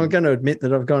I'm going to admit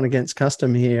that I've gone against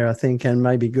custom here, I think, and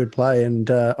maybe good play, and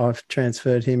I've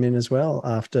transferred him in as well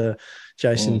after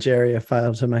Jason Jerrier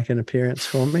failed to make an appearance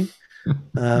for me.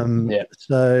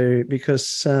 So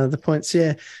because the points,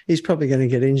 he's probably going to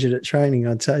get injured at training,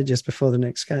 I'd say, just before the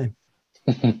next game.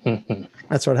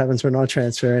 That's what happens when I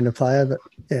transfer in a player, but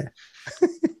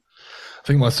I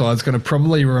think my side's going to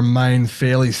probably remain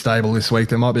fairly stable this week.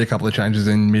 There might be a couple of changes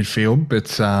in midfield,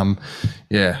 but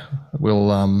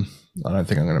we'll. I don't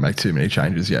think I'm going to make too many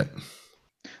changes yet.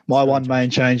 My one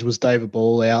main change was David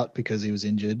Ball out because he was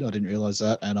injured. I didn't realise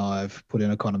that, and I've put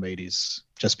in Economides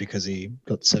just because he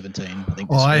got 17. I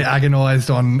think. I agonised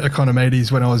on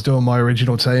Economides when I was doing my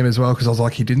original team as well because I was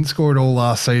like, he didn't score at all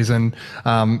last season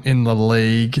in the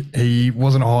league. He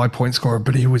wasn't a high point scorer,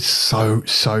 but he was so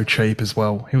cheap as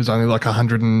well. He was only like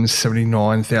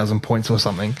 179,000 points or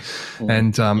something.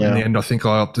 And in the end, I think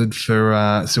I opted for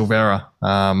Silvera,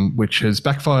 which has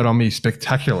backfired on me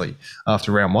spectacularly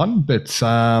after round 1.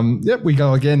 But we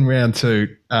go again round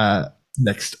 2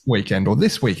 next weekend or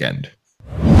this weekend.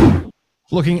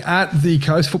 Looking at the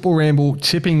Coast Football Ramble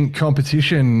tipping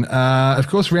competition, of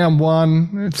course, round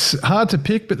 1, it's hard to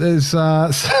pick, but there's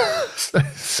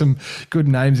some good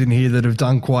names in here that have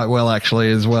done quite well, actually,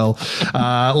 as well.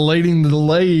 Leading the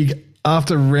league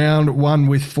after round 1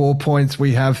 with 4 points,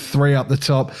 we have 3 up the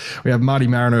top. We have Marty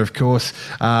Mariner, of course.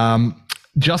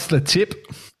 Just the tip,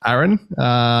 Aaron,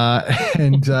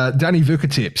 and Danny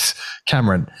Vuka tips,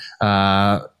 Cameron,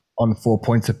 on 4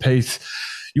 points apiece.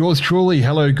 Yours truly,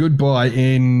 Hello Goodbye,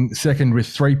 in second with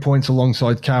 3 points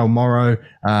alongside Kale Morrow,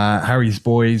 Harry's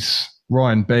Boys,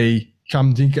 Ryan B,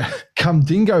 Come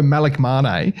Dingo Malik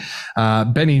Mane,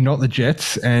 Benny Not the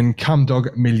Jets, and Come Dog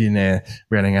Millionaire,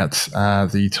 rounding out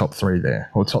the top 3 there,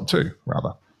 or top 2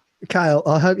 rather. Kale,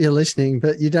 I hope you're listening,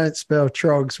 but you don't spell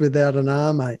Trogs without an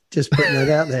R, mate. Just putting that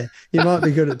out there. You might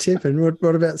be good at tipping.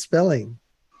 What about spelling?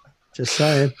 Just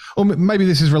saying. Or maybe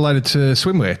this is related to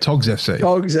swimwear, Togs FC.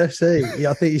 Togs FC. Yeah,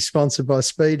 I think he's sponsored by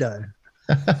Speedo.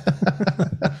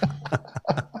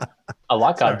 I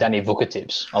like Danny Vuka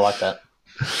tips. I like that.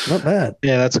 Not bad.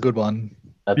 Yeah, that's a good one.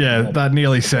 That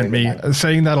nearly sent me.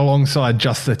 Seeing that alongside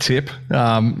just the tip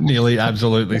nearly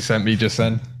absolutely sent me just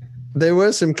then. There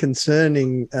were some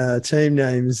concerning team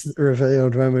names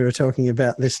revealed when we were talking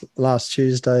about this last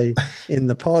Tuesday in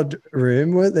the pod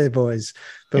room, weren't there, boys?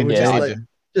 But we'll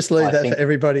just leave that for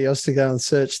everybody else to go and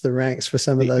search the ranks for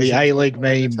some of those. The A-League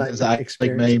memes,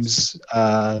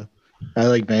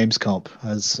 A-League memes comp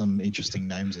has some interesting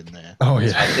names in there. Oh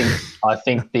yeah, I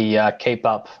think the Keep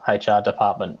Up HR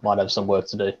department might have some work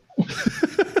to do.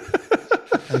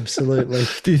 Absolutely.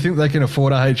 Do you think they can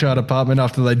afford a HR department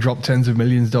after they drop tens of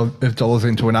millions of dollars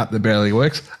into an app that barely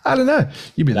works? I don't know.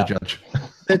 You be the judge.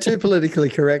 They're too politically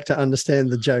correct to understand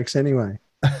the jokes anyway.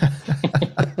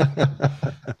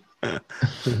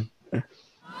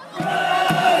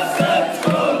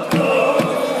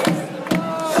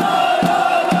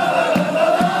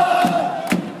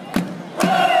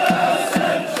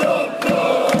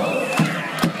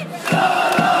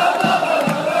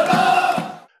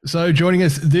 So joining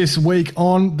us this week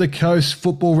on the Coast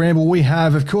Football Ramble, we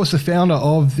have, of course, the founder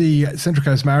of the Central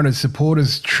Coast Mariners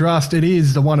Supporters Trust. It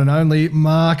is the one and only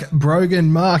Mark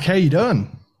Brogan. Mark, how you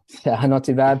doing? Yeah, not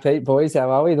too bad, Pete. Boys, how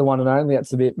are we? The one and only.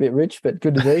 That's a bit rich, but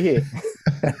good to be here.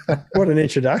 What an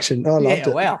introduction. I loved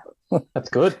it. Wow. That's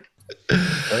good.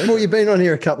 Well, you've been on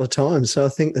here a couple of times, so I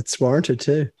think that's warranted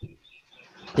too.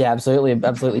 Yeah, absolutely.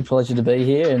 Absolutely pleasure to be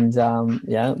here. And,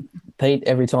 Pete,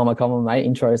 every time I come on, mate,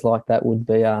 intros like that would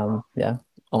be,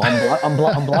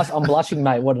 I'm blushing,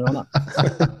 mate. What an honour.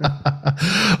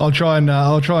 I'll try and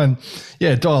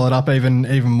dial it up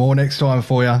even more next time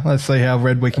for you. Let's see how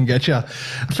red we can get you.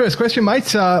 First question,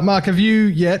 mate. Mark, have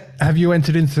you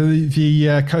entered into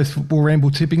the Coast Football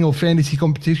Ramble tipping or fantasy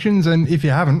competitions? And if you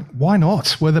haven't, why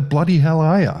not? Where the bloody hell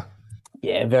are you?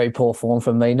 Yeah, very poor form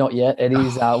from me. Not yet. It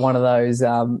is one of those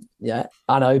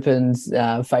unopened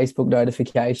Facebook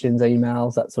notifications,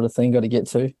 emails, that sort of thing. Got to get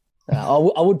to. I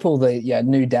would pull the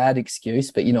new dad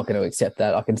excuse, but you're not going to accept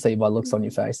that. I can see by looks on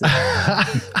your faces.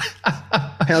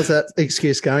 How's that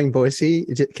excuse going, Boise?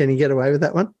 Can you get away with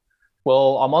that one?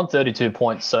 Well, I'm on 32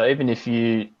 points, so even if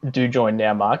you do join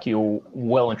now, Mark, you'll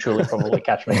well and truly probably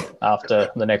catch me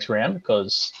after the next round,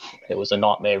 because it was a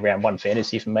nightmare round one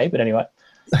fantasy for me. But anyway.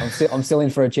 I'm still in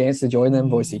for a chance to join them,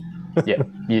 Boise. Yeah,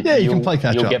 you can play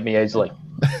catch up. You'll get me easily.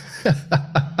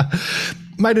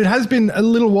 Mate, it has been a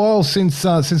little while since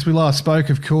we last spoke.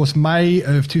 Of course, May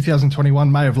of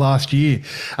 2021, May of last year,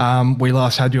 we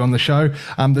last had you on the show.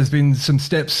 There's been some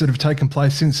steps that have taken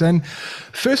place since then.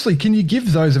 Firstly, can you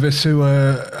give those of us who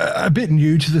are a bit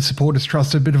new to the Supporters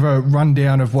Trust a bit of a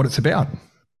rundown of what it's about?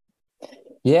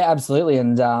 Yeah, absolutely.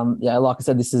 And like I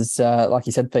said, this is like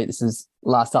you said, Pete. This is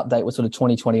last update was sort of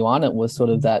 2021. It was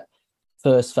sort of that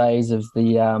first phase of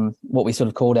the what we sort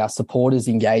of called our supporters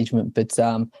engagement. But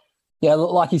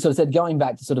like you sort of said, going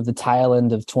back to sort of the tail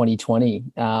end of 2020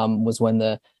 was when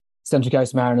the Central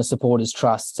Coast Mariners Supporters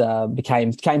Trust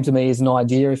came to me as an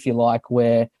idea, if you like,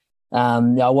 where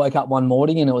I woke up one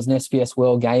morning and it was an SBS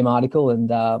World Game article, and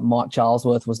Mike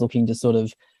Charlesworth was looking to sort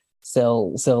of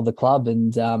sell the club.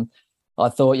 And I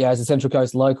thought, as a Central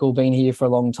Coast local, been here for a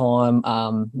long time,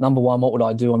 number one, what would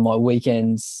I do on my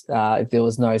weekends if there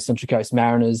was no Central Coast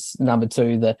Mariners? Number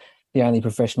two, the only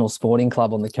professional sporting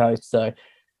club on the coast. So,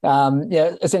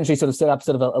 essentially sort of set up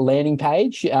sort of a landing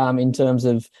page in terms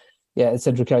of,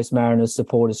 Central Coast Mariners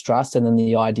Supporters Trust. And then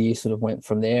the idea sort of went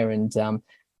from there. And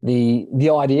the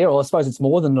idea, or I suppose it's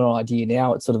more than an idea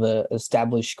now, it's sort of a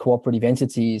established cooperative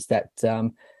entity, is that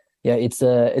it's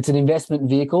an investment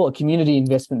vehicle, a community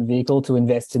investment vehicle to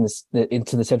invest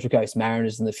into the Central Coast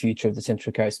Mariners and the future of the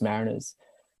Central Coast Mariners.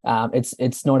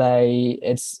 It's not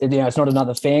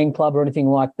another fan club or anything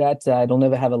like that. It'll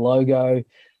never have a logo.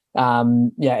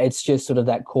 It's just sort of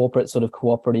that corporate sort of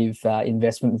cooperative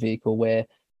investment vehicle where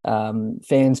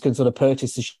fans can sort of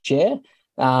purchase a share,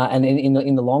 and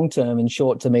in the long term, in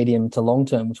short to medium to long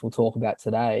term, which we'll talk about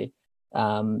today.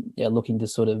 Looking to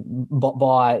sort of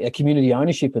buy a community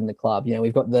ownership in the club.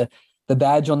 We've got the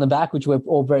badge on the back, which we're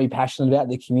all very passionate about,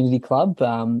 the community club.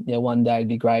 One day it'd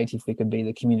be great if we could be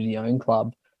the community-owned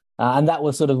club. And that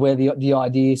was sort of where the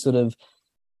idea sort of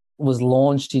was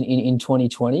launched in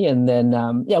 2020. And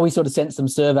then, we sort of sent some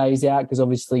surveys out, because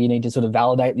obviously you need to sort of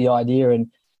validate the idea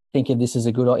and think if this is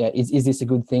a good, is this a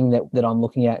good thing that I'm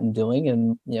looking at and doing,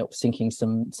 and, sinking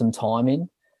some time in.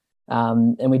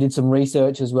 And we did some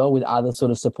research as well with other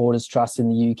sort of supporters trusts in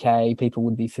the UK people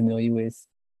would be familiar with.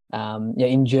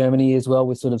 In Germany as well,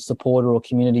 with sort of supporter or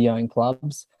community-owned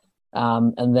clubs.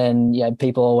 And then,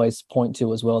 people always point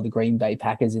to as well the Green Bay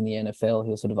Packers in the NFL,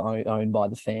 who are sort of owned by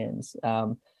the fans.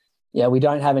 We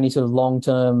don't have any sort of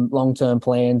long-term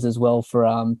plans as well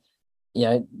for,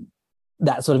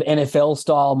 that sort of NFL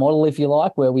style model, if you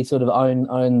like, where we sort of own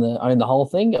the whole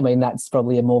thing. I mean, that's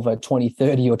probably a more of a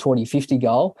 2030 or 2050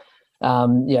 goal.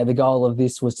 The goal of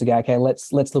this was to go, okay,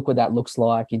 let's look what that looks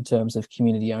like in terms of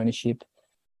community ownership,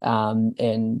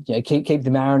 and keep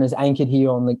the Mariners anchored here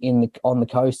on the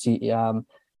coast, and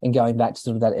going back to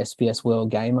sort of that SBS World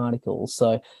Game article.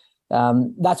 So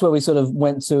that's where we sort of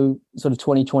went to sort of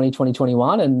 2020,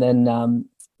 2021, and then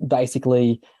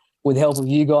basically with the help of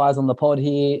you guys on the pod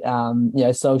here,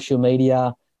 social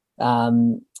media,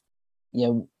 was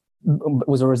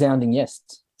a resounding yes,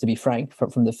 to be frank,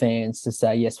 from the fans, to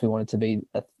say yes, we wanted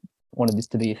this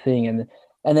to be a thing.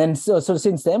 And then sort of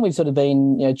since then we've sort of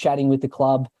been chatting with the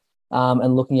club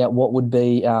and looking at what would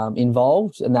be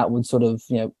involved, and that would sort of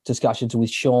discussions with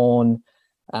Sean,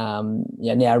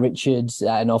 now Richard,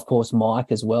 and of course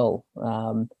Mike as well.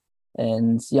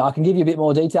 And I can give you a bit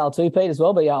more detail too, Pete, as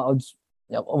well. But I'll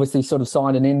obviously sort of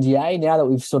signed an NDA now that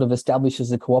we've sort of established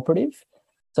as a cooperative.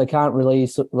 So I can't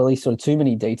release sort of too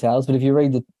many details, but if you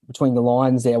read between the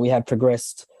lines there, we have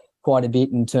progressed quite a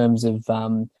bit in terms of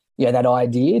that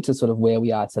idea to sort of where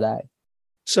we are today.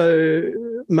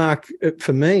 So, Mark,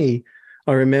 for me,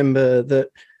 I remember that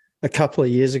a couple of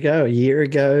years ago, a year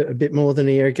ago, a bit more than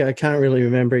a year ago, I can't really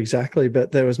remember exactly,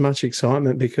 but there was much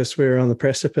excitement because we were on the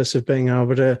precipice of being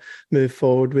able to move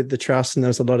forward with the trust, and there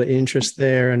was a lot of interest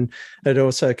there. And it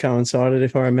also coincided,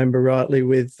 if I remember rightly,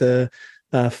 with the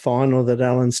final that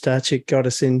Alan Stachik got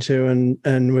us into,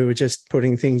 and we were just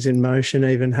putting things in motion,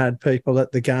 even had people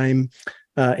at the game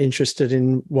interested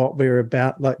in what we were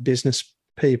about, like business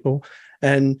people.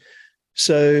 And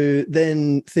so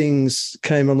then things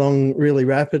came along really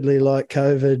rapidly, like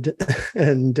COVID,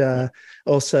 and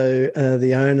also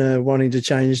the owner wanting to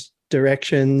change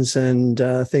directions and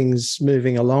things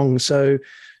moving along. So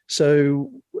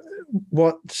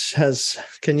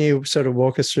can you sort of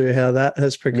walk us through how that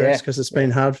has progressed? Because it's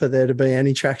been hard for there to be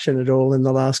any traction at all in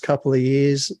the last couple of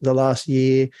years. The last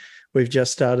year, we've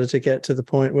just started to get to the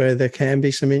point where there can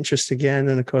be some interest again.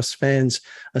 And of course, fans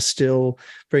are still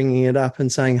bringing it up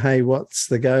and saying, hey, what's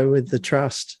the go with the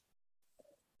trust?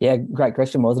 Yeah, great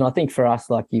question, Moz. And I think for us,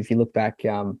 like if you look back,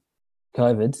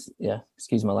 COVID,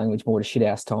 excuse my language, more to shit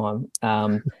house time.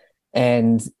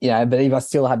 And, but if I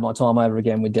still had my time over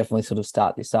again, we'd definitely sort of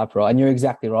start this up, right? And you're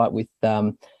exactly right with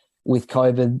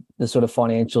COVID, the sort of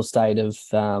financial state of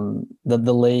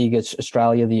the league,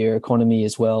 Australia, the economy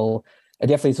as well, it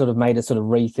definitely sort of made us sort of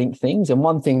rethink things. And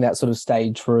one thing that sort of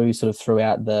stayed true sort of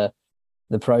throughout the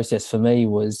process for me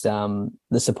was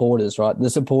the supporters, right? The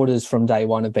supporters from day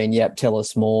one have been, tell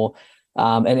us more.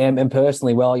 And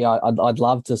personally, I'd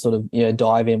love to sort of,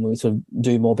 dive in when we sort of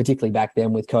do more, particularly back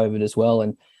then with COVID as well.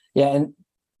 And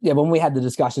when we had the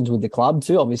discussions with the club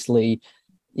too, obviously,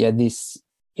 this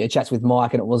chats with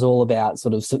Mike, and it was all about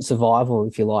sort of survival,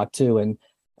 if you like, too. And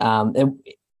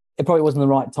it probably wasn't the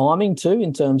right timing too,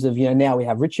 in terms of, now we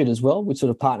have Richard as well, with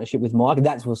sort of partnership with Mike. And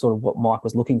that's sort of what Mike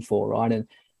was looking for, right? And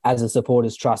as a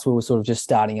supporters trust, we were sort of just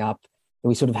starting up.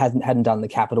 We sort of hadn't done the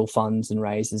capital funds and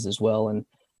raises as well. And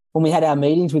when we had our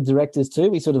meetings with directors too,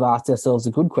 we sort of asked ourselves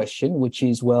a good question, which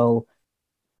is, well,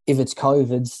 if it's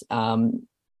COVID's,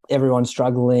 everyone's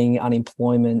struggling,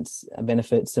 unemployment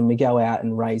benefits, and we go out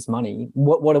and raise money,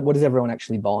 what is everyone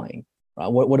actually buying? Right?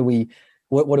 What are we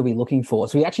looking for?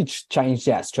 So we actually changed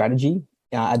our strategy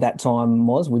at that time,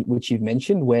 which you've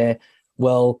mentioned, where,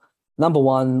 well, number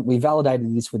one, we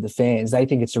validated this with the fans. They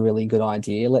think it's a really good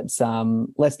idea. Let's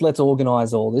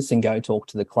organise all this and go talk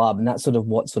to the club. And that's sort of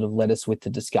what sort of led us with the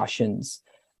discussions,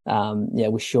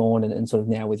 with Sean and sort of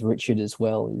now with Richard as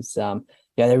well. Is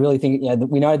they really think,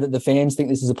 we know that the fans think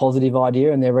this is a positive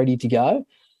idea and they're ready to go.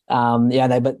 But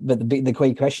the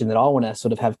key question that I want to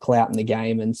sort of have clout in the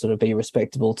game and sort of be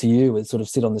respectable to you is sort of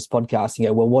sit on this podcast and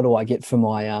go, well, what do I get for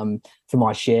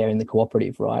my share in the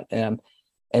cooperative, right?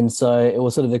 And so it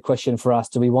was sort of the question for us: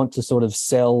 do we want to sort of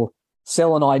sell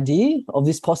an idea of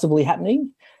this possibly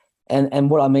happening? And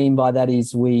what I mean by that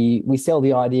is we sell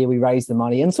the idea, we raise the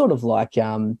money, and sort of like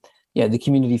the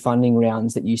community funding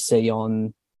rounds that you see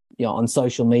on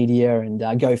social media and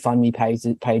GoFundMe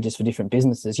pages for different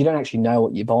businesses. You don't actually know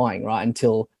what you're buying, right,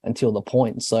 until the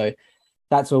point. So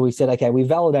that's where we said, okay, we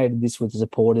validated this with the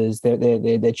supporters. They're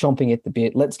chomping at the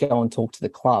bit. Let's go and talk to the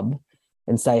club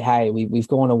and say, hey, we've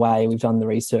gone away, we've done the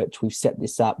research, we've set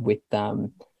this up with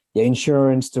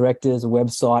insurance directors, a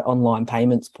website, online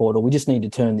payments portal. We just need to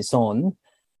turn this on.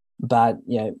 But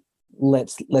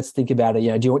let's think about it.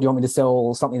 Do you want me to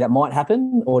sell something that might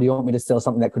happen, or do you want me to sell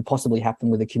something that could possibly happen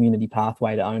with a community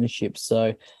pathway to ownership?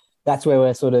 So that's where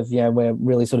we're sort of, we're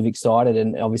really sort of excited.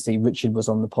 And obviously Richard was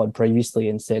on the pod previously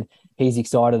and said he's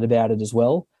excited about it as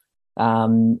well.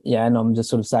 And I'm just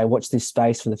sort of saying, watch this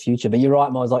space for the future. But you're right,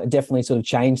 Miles, like, it definitely sort of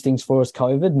changed things for us,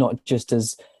 COVID, not just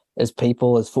as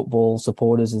people, as football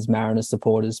supporters, as Mariners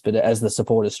supporters, but as the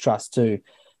supporters trust too.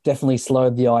 Definitely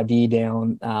slowed the idea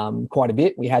down quite a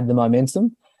bit. We had the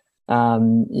momentum.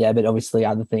 But obviously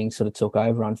other things sort of took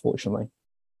over, unfortunately.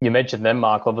 You mentioned them,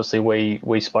 Mark. Obviously,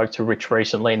 we spoke to Rich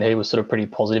recently and he was sort of pretty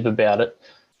positive about it.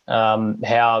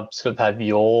 How sort of have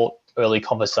your early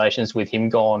conversations with him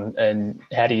gone, and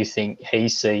how do you think he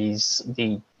sees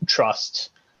the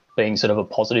trust being sort of a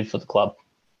positive for the club?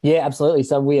 Yeah, absolutely.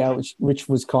 So Rich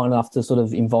was kind enough to sort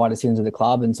of invite us into the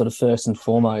club, and sort of first and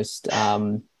foremost,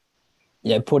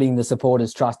 putting the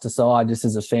supporters' trust aside, just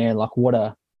as a fan, like what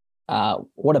a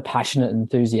passionate,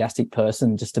 enthusiastic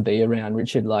person just to be around.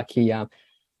 Richard, like he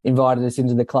invited us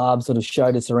into the club, sort of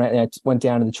showed us around, went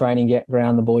down to the training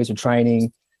ground, the boys were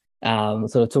training,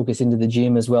 sort of took us into the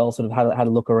gym as well, sort of had a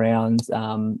look around,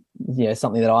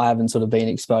 something that I haven't sort of been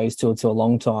exposed to a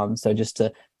long time. So just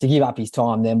to give up his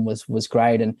time then was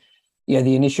great. And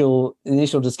the initial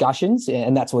discussions,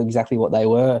 and that's exactly what they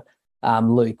were,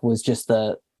 Luke, was just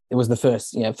it was the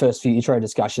first few intro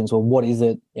discussions. Well, what is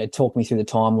it? Talk me through the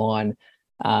timeline.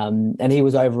 And he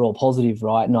was overall positive,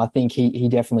 right? And I think he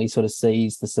definitely sort of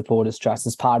sees the supporters' trust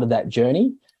as part of that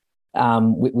journey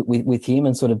with him,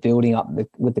 and sort of building up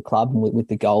with the club and with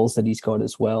the goals that he's got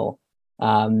as well.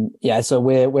 So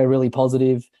we're really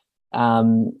positive.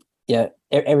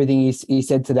 everything you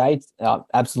said today,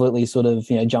 absolutely sort of,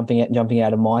 jumping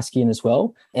out of my skin as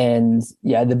well. And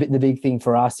yeah, the big thing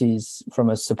for us is, from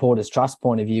a supporters trust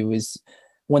point of view, is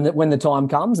when the time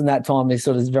comes, and that time is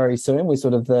sort of very soon, with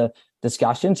sort of the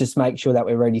discussions, just make sure that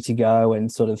we're ready to go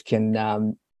and sort of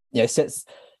can,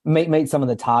 meet some of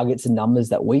the targets and numbers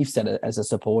that we've set as a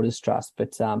supporters trust.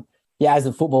 But as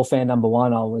a football fan, number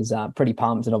one, I was pretty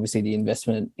pumped, and obviously the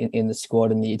investment in the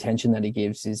squad and the attention that he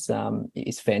gives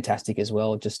is fantastic as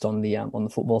well, just on the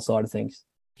football side of things.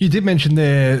 You did mention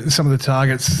there some of the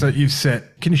targets that you've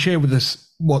set. Can you share with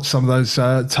us what some of those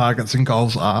targets and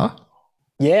goals are?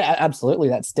 Yeah, absolutely.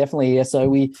 That's definitely. So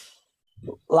we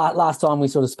last time we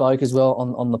sort of spoke as well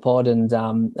on the pod, and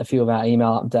a few of our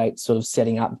email updates, sort of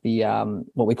setting up the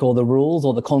what we call the rules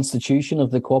or the constitution of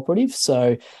the cooperative.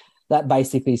 So that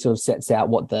basically sort of sets out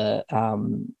what the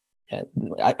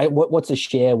what's a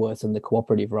share worth in the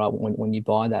cooperative, right? When you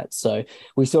buy that, so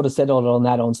we sort of settled on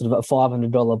that on sort of a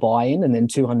 $500 buy-in, and then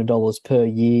 $200 per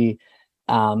year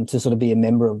to sort of be a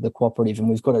member of the cooperative. And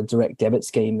we've got a direct debit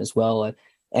scheme as well.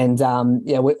 And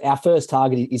our first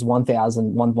target is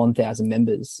 1,000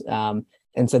 members, and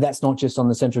so that's not just on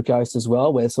the Central Coast as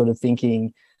well. We're sort of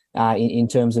thinking in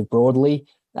terms of broadly.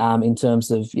 In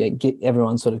terms of get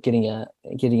everyone sort of getting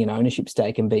an ownership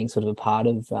stake and being sort of a part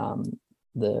of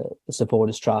the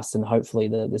supporters trust, and hopefully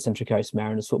the Central Coast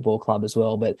Mariners Football Club as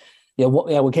well. But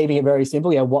we're keeping it very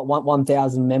simple.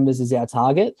 1,000 members is our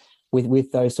target,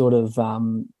 with those sort of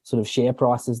share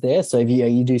prices there. So if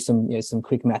you do some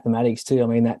quick mathematics too, I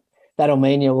mean that'll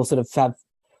mean we'll sort of have,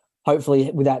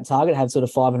 hopefully with that target, have sort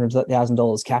of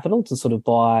 $500,000 capital to sort of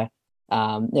buy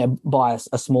a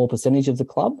small percentage of the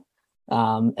club.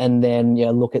 And then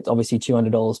look at obviously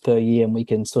 $200 per year, and we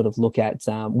can sort of look at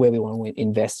where we want to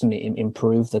invest and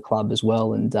improve the club as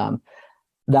well. And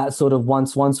that sort of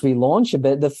once we launch.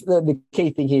 But the key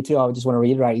thing here too, I just want to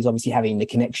reiterate, is obviously having the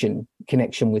connection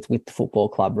with the football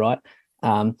club, right?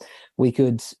 We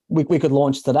could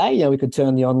launch today. We could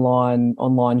turn the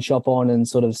online shop on and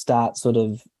sort of start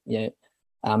selling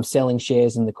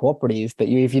shares in the cooperative. But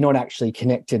if you're not actually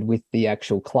connected with the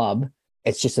actual club,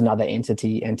 it's just another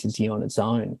entity on its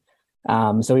own.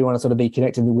 So we want to sort of be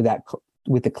connected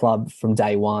with the club from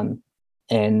day one.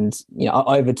 And,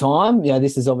 over time,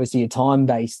 this is obviously a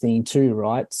time-based thing too,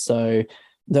 right? So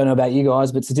don't know about you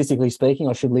guys, but statistically speaking,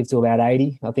 I should live to about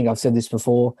 80. I think I've said this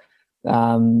before.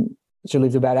 Should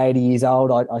live to about 80 years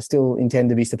old. I still intend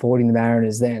to be supporting the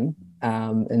Mariners then.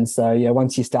 And so,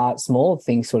 once you start small,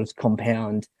 things sort of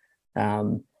compound.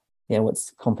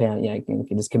 What's compound, you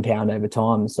can just compound over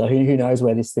time. So who knows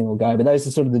where this thing will go. But those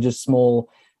are sort of the just small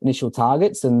initial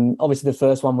targets. And obviously the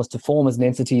first one was to form as an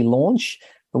entity launch.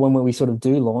 But when we sort of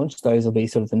do launch, those will be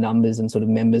sort of the numbers and sort of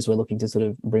members we're looking to sort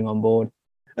of bring on board.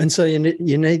 And so you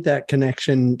need that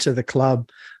connection to the club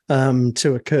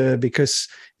to occur, because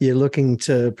you're looking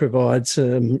to provide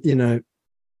some,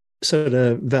 sort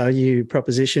of value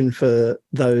proposition for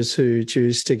those who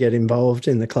choose to get involved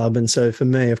in the club. And so for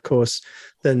me, of course,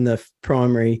 then the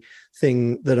primary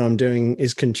thing that I'm doing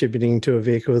is contributing to a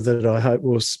vehicle that I hope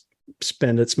will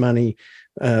spend its money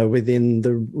within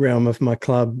the realm of my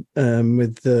club,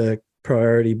 with the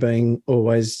priority being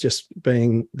always just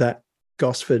being that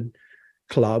Gosford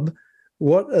club.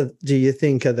 What do you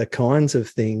think are the kinds of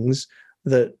things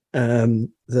that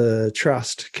the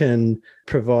trust can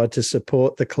provide to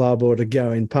support the club, or to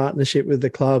go in partnership with the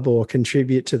club, or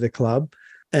contribute to the club?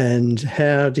 And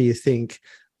how do you think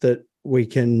that we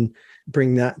can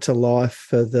bring that to life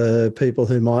for the people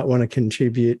who might want to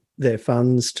contribute their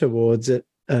funds towards it,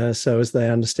 so as they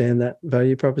understand that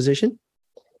value proposition?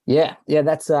 Yeah,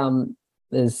 that's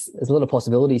there's a lot of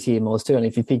possibilities here, Moz, too. And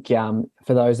if you think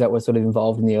for those that were sort of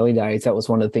involved in the early days, that was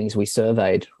one of the things we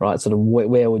surveyed, right? Sort of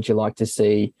where would you like to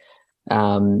see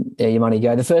your money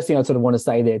go? The first thing I sort of want to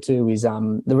say there too is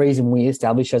the reason we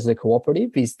established as a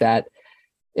cooperative is that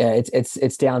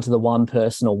it's down to the one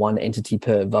person or one entity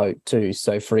per vote too.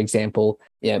 So for example,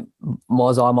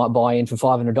 Moz, I might buy in for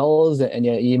 $500, and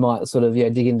you might sort of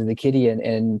dig into the kitty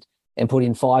and put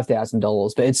in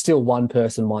 $5,000, but it's still one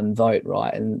person, one vote,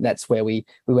 right? And that's where we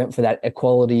went for that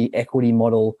equity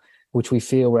model, which we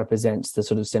feel represents the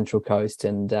sort of Central Coast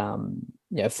and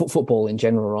football in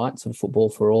general, right? Sort of football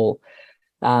for all.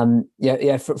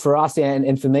 For us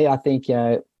and for me, I think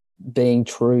being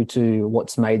true to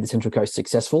what's made the Central Coast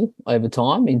successful over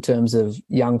time in terms of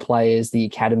young players, the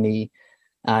academy,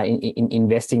 in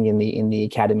investing in the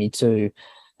academy too.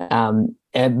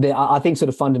 And I think sort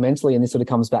of fundamentally, and this sort of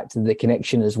comes back to the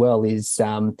connection as well, is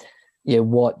obviously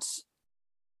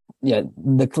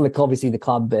the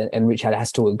club and Richard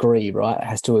has to agree, right?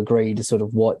 Has to agree to sort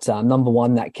of what number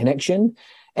one, that connection,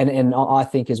 And I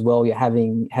think as well, you're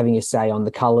having a say on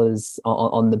the colours,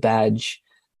 on the badge,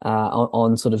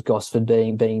 on sort of Gosford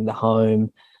being the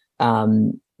home,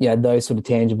 those sort of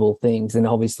tangible things, and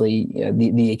obviously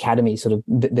the academy sort of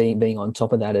being on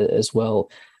top of that as well.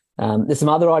 There's some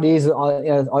other ideas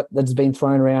that's been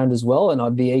thrown around as well, and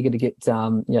I'd be eager to get,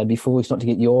 be foolish not to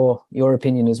get your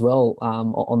opinion as well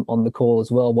on the call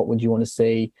as well. What would you want to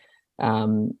see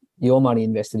your money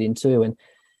invested into?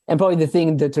 And probably the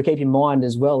thing to keep in mind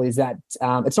as well is that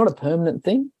it's not a permanent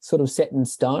thing, sort of set in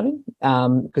stone,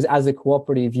 because as a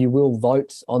cooperative, you will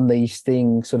vote on these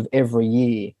things sort of every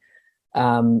year.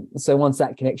 So once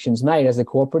that connection's made as a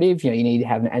cooperative, you need to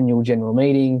have an annual general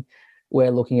meeting.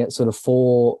 We're looking at sort of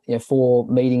four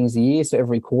meetings a year, so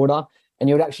every quarter, and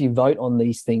you would actually vote on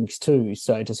these things too.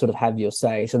 So to sort of have your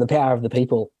say, so the power of the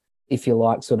people, if you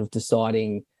like, sort of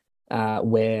deciding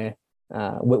where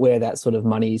that sort of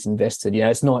money is invested.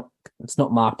 It's not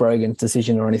Mark Brogan's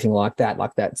decision or anything like that.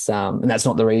 Like that's and that's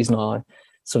not the reason I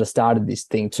sort of started this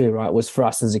thing too, right? It was for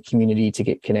us as a community to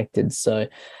get connected. So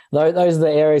those are the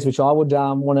areas which I would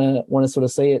want to sort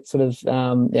of see it sort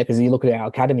of because you look at our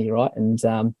academy, right, and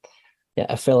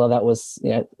a fella that was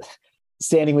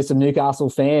standing with some Newcastle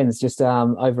fans just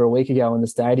over a week ago in the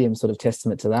stadium, sort of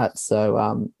testament to that.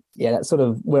 So that's sort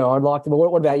of where I'd like to. But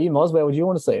what about you, Moz? Where would you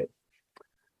want to see it?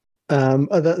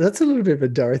 That's a little bit of a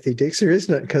Dorothy Dixer,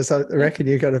 isn't it? Because I reckon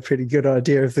you got a pretty good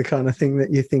idea of the kind of thing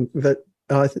that you think that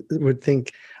I would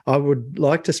think I would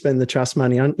like to spend the trust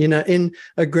money on. In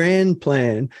a grand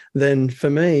plan, then for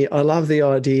me, I love the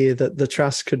idea that the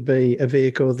trust could be a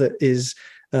vehicle that is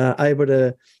able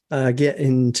to get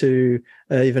into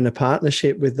even a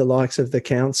partnership with the likes of the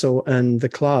council and the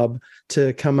club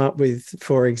to come up with,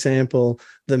 for example,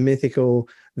 the mythical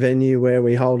venue where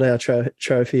we hold our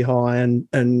trophy high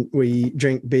and we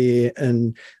drink beer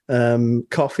and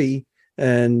coffee,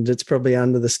 and it's probably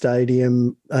under the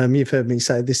stadium. You've heard me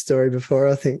say this story before,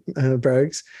 I think,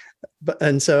 Brogues.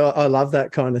 And so I love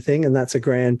that kind of thing, and that's a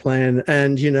grand plan.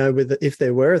 And if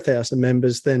there were 1,000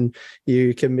 members, then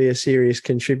you can be a serious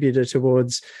contributor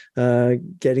towards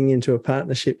getting into a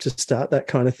partnership to start that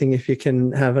kind of thing. If you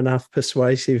can have enough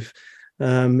persuasive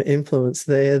influence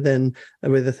there, then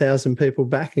with 1,000 people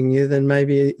backing you, then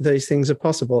maybe these things are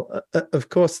possible. Of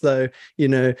course, though,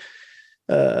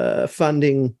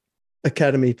 funding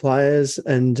academy players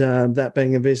and that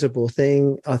being a visible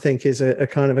thing, I think is a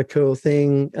kind of a cool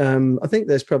thing. I think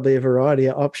there's probably a variety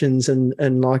of options,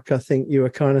 and like I think you were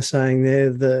kind of saying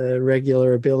there, the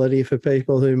regular ability for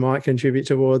people who might contribute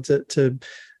towards it to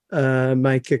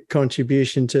make a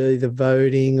contribution to either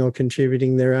voting or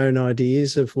contributing their own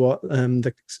ideas of what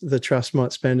the trust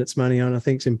might spend its money on, I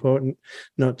think is important,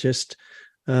 not just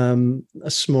a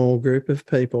small group of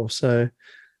people. So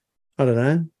I don't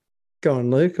know. Go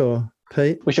on, Luke or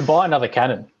Pete. We should buy another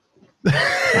cannon.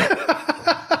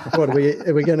 What are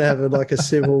we going to have like a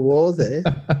civil war there?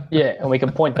 Yeah, and we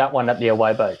can point that one at the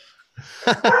away boat.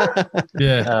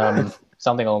 Yeah,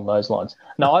 something along those lines.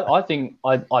 No, I think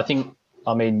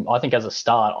as a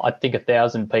start, I think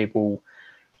 1,000 people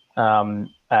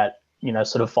at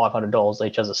sort of $500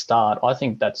 each as a start. I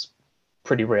think that's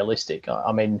pretty realistic.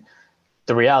 I mean,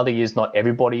 the reality is not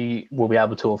everybody will be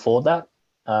able to afford that.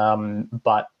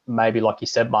 But maybe, like you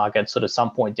said, Mark, at sort of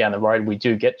some point down the road, we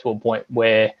do get to a point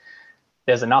where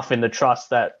there's enough in the trust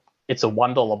that it's a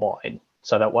 $1 buy-in.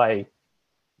 So that way,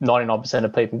 99%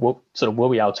 of people will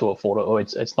be able to afford it, or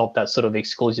it's not that sort of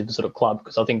exclusive sort of club.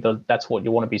 Because I think that's what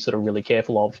you want to be sort of really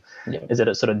careful of, is that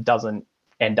it sort of doesn't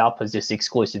end up as this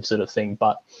exclusive sort of thing.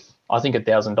 But I think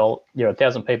 $1,000,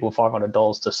 1,000 people,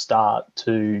 $500 to start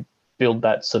to build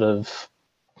that sort of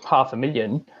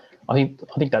 $500,000. I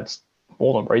think that's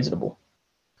more than reasonable.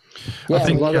 Yeah, I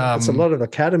think it's a lot of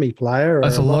academy player.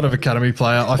 That's a lot of academy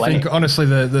player. I think honestly,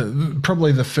 the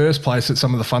probably the first place that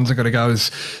some of the funds are going to go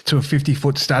is to a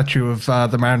 50-foot statue of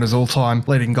the Mariners' all-time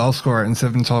leading goal scorer and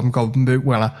 7-time Golden Boot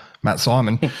winner, Matt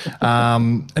Simon.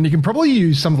 And you can probably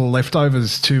use some of the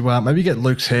leftovers to maybe get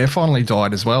Luke's hair finally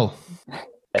dyed as well.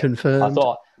 Confirmed.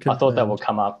 I thought that would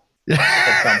come up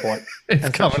at some point. It's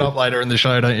coming up later in the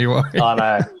show, don't you worry. I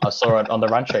know. I saw it on the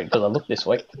run sheet because I looked this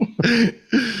week.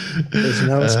 There's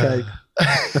no escape.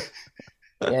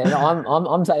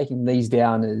 I'm taking these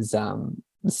down as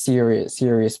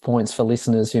serious points for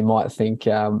listeners who might think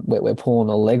we're pulling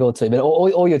a leg or two. But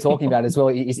all you're talking about as well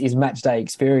is match day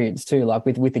experience too. Like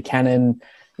with the cannon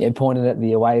pointed at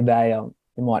the away bay,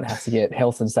 you might have to get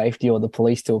health and safety or the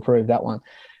police to approve that one.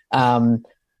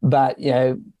 But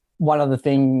one other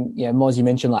thing, Moz, you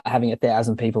mentioned like having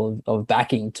 1,000 people of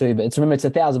backing too, but remember it's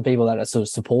 1,000 people that are sort of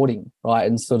supporting, right?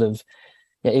 And sort of,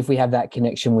 if we have that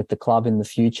connection with the club in the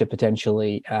future,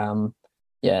 potentially,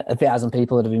 1,000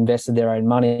 people that have invested their own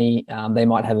money. They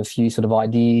might have a few sort of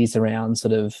ideas around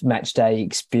sort of match day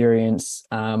experience.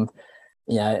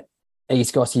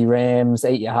 East Gossie Rams,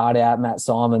 eat your heart out, Matt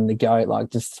Simon, the GOAT, like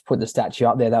just put the statue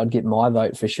up there. That would get my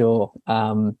vote for sure.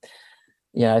 So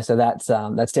that's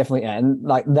definitely, and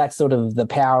like that's sort of the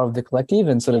power of the collective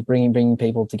and sort of bringing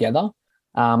people together.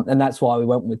 And that's why we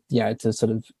went with, to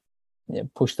sort of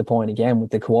push the point again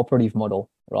with the cooperative model,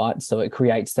 right? So it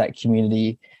creates that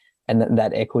community and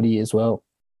that equity as well.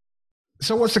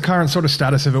 So what's the current sort of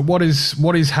status of it? What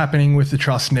is happening with the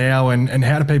trust now, and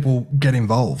how do people get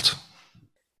involved?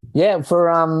 Yeah,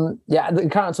 the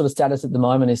current sort of status at the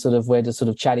moment is sort of we're just sort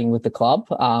of chatting with the club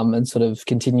and sort of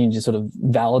continuing to sort of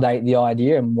validate the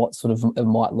idea and what sort of it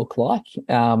might look like.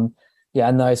 And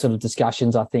those sort of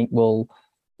discussions I think will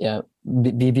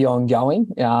be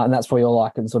ongoing, and that's probably all I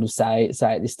can sort of say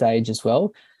at this stage as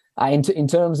well. In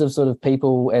terms of sort of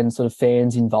people and sort of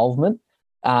fans' involvement,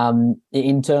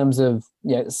 in terms of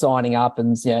signing up,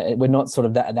 and we're not sort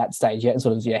of at that stage yet, and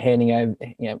sort of handing over,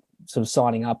 sort of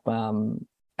signing up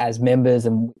as members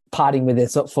and parting with their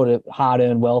sort of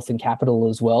hard-earned wealth and capital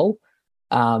as well.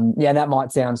 That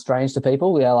might sound strange to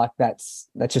people. Like that's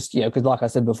just because like I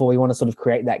said before, we want to sort of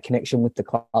create that connection with the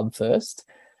club first.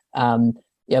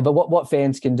 But what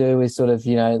fans can do is sort of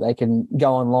they can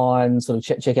go online, sort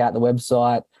of check out the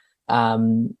website.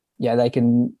 They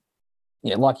can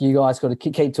like you guys got to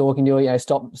keep talking to it.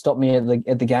 Stop me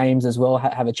at the games as well.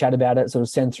 Have a chat about it. Sort of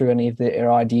send through any of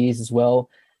their ideas as well.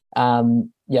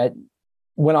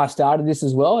 When I started this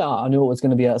as well, I knew it was going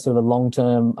to be a sort of a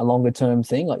longer term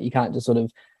thing. Like you can't just sort of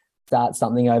start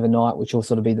something overnight, which will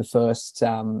sort of be the first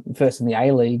in the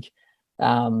A-League.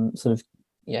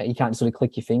 You can't sort of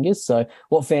click your fingers. So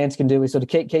what fans can do is sort of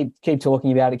keep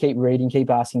talking about it, keep reading,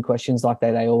 keep asking questions like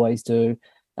they always do,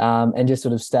 and just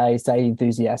sort of stay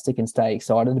enthusiastic and stay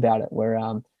excited about it.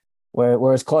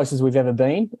 We're as close as we've ever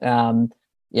been. COVID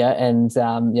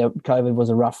was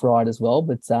a rough ride as well,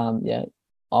 but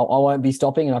I won't be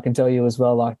stopping, and I can tell you as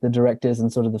well, like the directors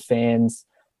and sort of the fans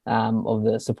of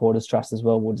the Supporters Trust as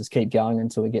well will just keep going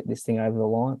until we get this thing over the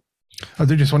line. I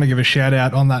do just want to give a shout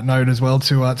out on that note as well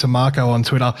to Marco on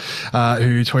Twitter,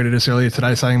 who tweeted us earlier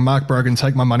today saying, "Mark Brogan,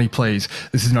 take my money, please.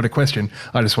 This is not a question.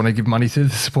 I just want to give money to the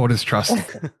Supporters Trust."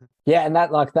 And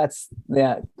that's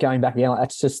going back again.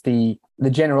 That's just the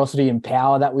generosity and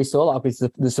power that we saw, like with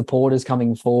the supporters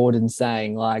coming forward and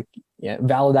saying, like,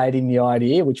 validating the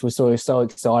idea, which was sort of so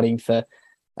exciting for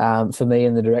me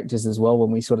and the directors as well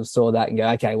when we sort of saw that and go,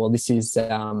 okay, well, this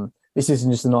isn't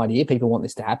just an idea. People want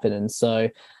this to happen, and so.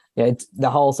 It's the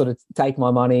whole sort of take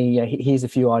my money. Here's a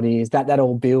few ideas. That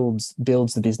all builds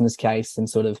the business case and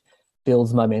sort of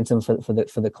builds momentum for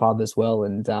the club as well.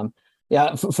 And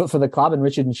for the club and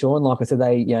Richard and Sean, like I said,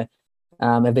 they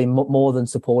have been more than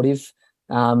supportive.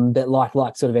 But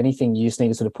like sort of anything, you just need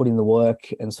to sort of put in the work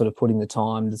and sort of put in the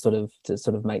time to sort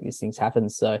of make these things happen.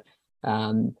 So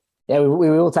we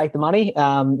will take the money.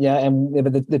 But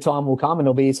the time will come and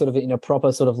it'll be sort of in a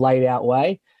proper sort of laid out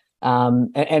way.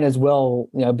 And as well,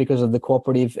 because of the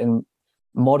cooperative and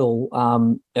model,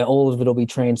 all of it will be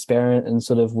transparent and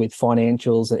sort of with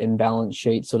financials and balance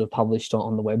sheets sort of published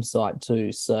on the website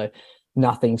too. So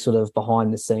nothing sort of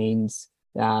behind the scenes.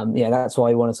 That's why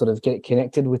we want to sort of get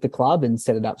connected with the club and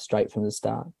set it up straight from the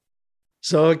start.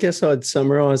 So I guess I'd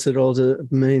summarise it all to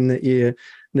mean that you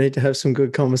need to have some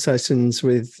good conversations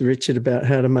with Richard about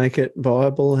how to make it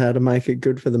viable, how to make it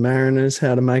good for the Mariners,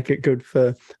 how to make it good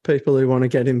for people who want to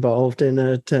get involved in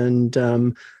it, and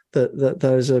that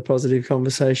those are positive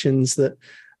conversations that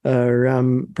are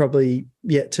probably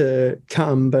yet to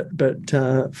come,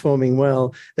 but forming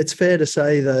well. It's fair to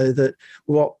say, though, that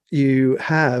what you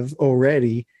have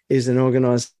already is an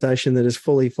organisation that is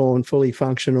fully formed, fully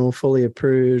functional, fully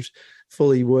approved,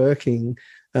 fully working.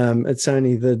 It's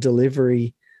only the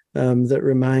delivery that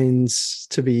remains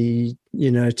to be,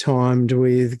 timed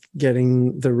with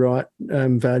getting the right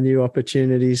value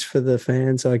opportunities for the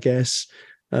fans, I guess,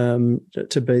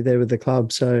 to be there with the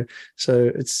club. So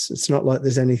it's not like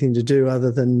there's anything to do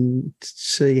other than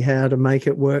see how to make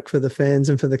it work for the fans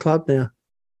and for the club now.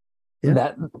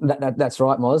 Yeah. That's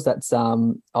right, Moz. That's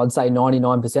I'd say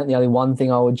 99%. The only one thing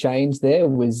I would change there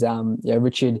was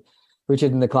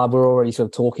Richard and the club were already sort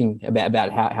of talking about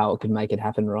how it could make it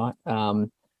happen, right?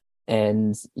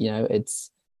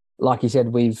 It's like you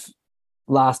said,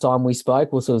 last time we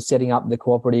spoke, we're sort of setting up the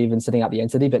cooperative and setting up the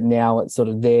entity, but now it's sort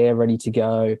of there, ready to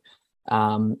go,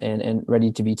 and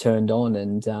ready to be turned on.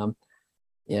 And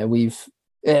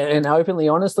and openly,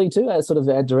 honestly too, as sort of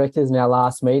our directors in our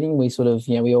last meeting, we sort of,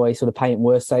 we always sort of paint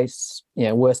worst case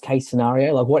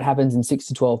scenario, like what happens in 6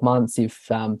 to 12 months if,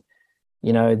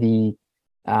 the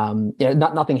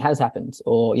nothing has happened,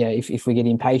 or if we get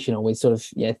impatient or we sort of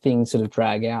things sort of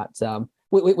drag out,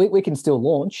 we can still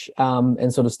launch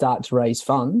and sort of start to raise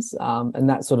funds, and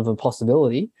that's sort of a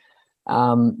possibility.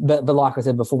 But like I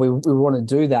said before, we want to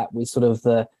do that with sort of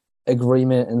the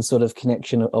agreement and sort of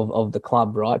connection of the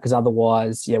club, right? Because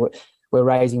otherwise, we're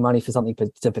raising money for something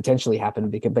to potentially happen.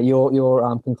 But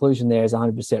your conclusion there is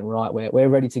 100% right. We're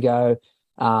ready to go.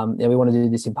 We want to do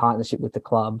this in partnership with the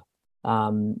club,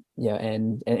 and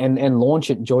launch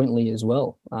it jointly as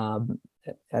well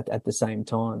at the same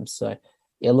time. So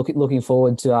looking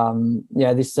forward to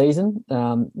this season.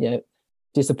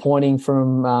 Disappointing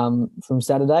from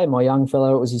Saturday. My young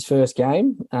fellow, it was his first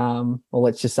game. Or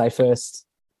let's just say first,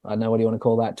 I don't know, what do you want to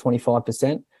call that,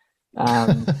 25%.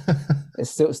 It's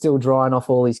still drying off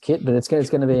all his kit, but it's going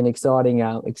to be an exciting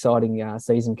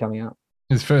season coming up.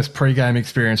 His first pre-game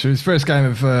experience, his first game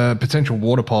of potential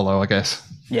water polo, I guess.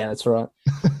 Yeah, that's right.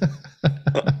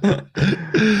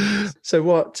 So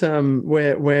what?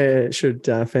 Where should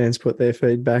fans put their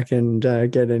feedback and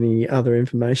get any other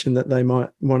information that they might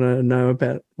want to know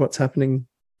about what's happening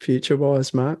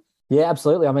future-wise, Mark? Yeah,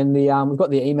 absolutely. I mean, we've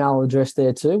got the email address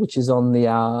there too, which is on the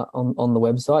on the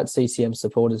website,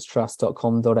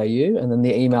 ccmsupporterstrust.com.au, and then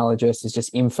the email address is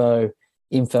just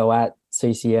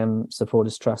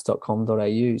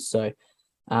info@ccmsupporterstrust.com.au. So,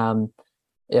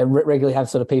 regularly have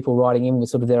sort of people writing in with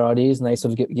sort of their ideas, and they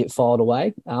sort of get filed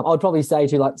away. I'd probably say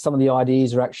too, like, some of the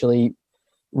ideas are actually,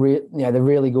 they're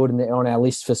really good, and they're on our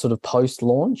list for sort of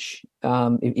post-launch,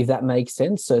 if that makes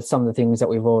sense. So some of the things that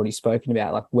we've already spoken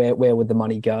about, like where would the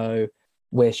money go,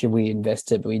 where should we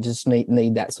invest it? But we just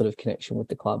need that sort of connection with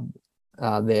the club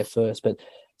there first. But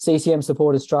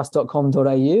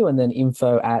ccmsupporterstrust.com.au, and then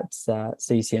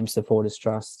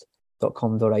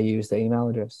info@ccmsupporterstrust.com.au is the email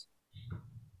address.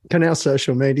 Can our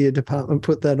social media department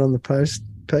put that on the post,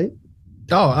 Pete?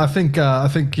 Oh, I think I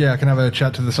can have a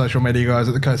chat to the social media guys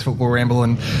at the Coast Football Ramble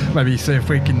and maybe see if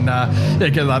we can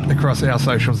get that across our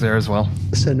socials there as well.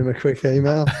 Send them a quick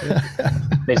email.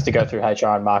 Needs to go through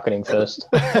HR and marketing first.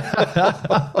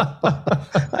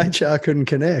 HR couldn't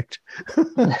connect.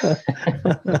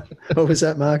 What was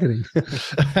that, marketing?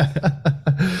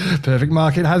 Perfect,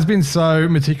 Mark. It has been so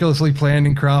meticulously planned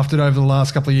and crafted over the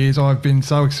last couple of years. I've been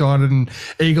so excited and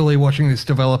eagerly watching this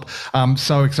develop. I'm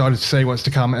so excited to see what's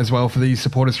to come as well for the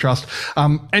Supporters Trust.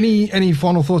 Any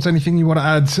final thoughts, anything you want to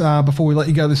add before we let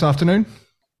you go this afternoon?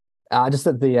 Just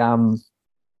that the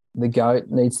GOAT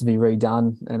needs to be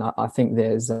redone, and I think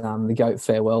there's the GOAT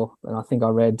farewell, and I think I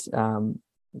read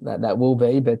that will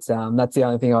be, but that's the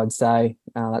only thing I'd say.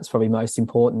 That's probably most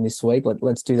important this week.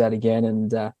 Let's do that again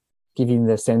and give him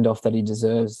the send-off that he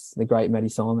deserves, the great Matty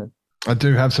Simon. I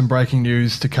do have some breaking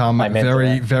news to come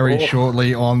very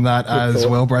shortly on that as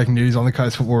well. Breaking news on the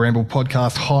Coast Football Ramble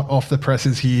podcast, hot off the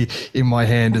presses here in my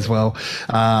hand as well.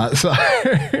 So,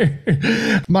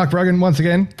 Mark Bruggen, once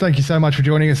again, thank you so much for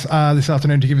joining us this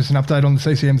afternoon to give us an update on the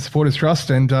CCM Supporters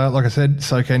Trust. And like I said,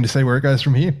 so keen to see where it goes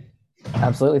from here.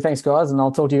 Absolutely. Thanks, guys. And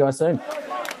I'll talk to you guys soon.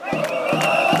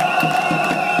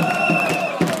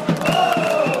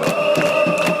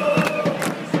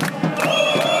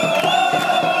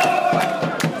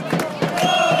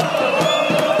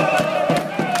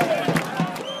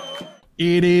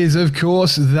 It is, of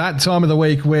course, that time of the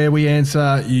week where we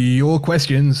answer your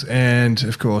questions. And,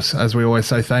 of course, as we always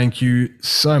say, thank you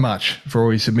so much for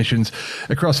all your submissions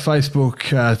across Facebook,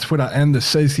 Twitter, and the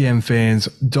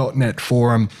ccmfans.net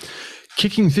forum.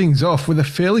 Kicking things off with a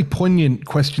fairly poignant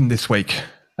question this week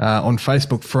on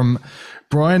Facebook from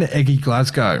Brian Eggy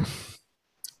Glasgow.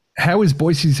 How is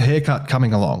Boise's haircut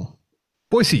coming along?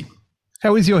 Boise,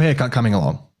 how is your haircut coming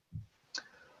along?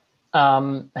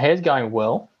 Hair's going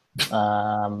well.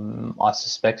 I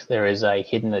suspect there is a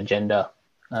hidden agenda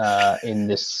in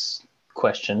this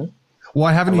question.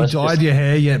 Why haven't you dyed your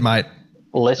hair yet, mate?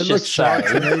 Let's just say,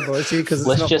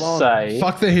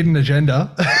 fuck the hidden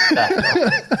agenda.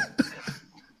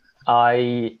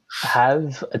 I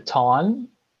have a time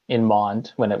in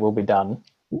mind when it will be done.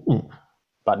 Ooh.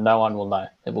 But no one will know.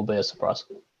 It will be a surprise.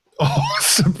 Oh,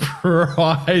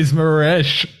 surprise,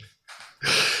 Maresh.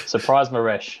 Surprise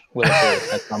Maresh will appear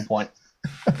at some point.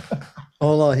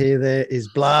 All I hear there is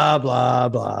blah, blah,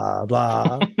 blah,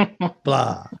 blah, blah,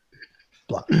 blah.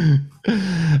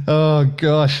 Oh,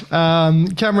 gosh.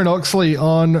 Cameron Oxley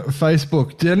on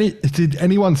Facebook. Did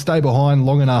anyone stay behind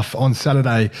long enough on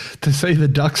Saturday to see the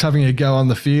Ducks having a go on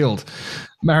the field?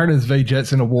 Mariners v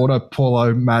Jets in a water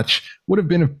polo match would have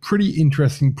been a pretty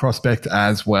interesting prospect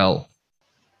as well.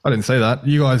 I didn't see that.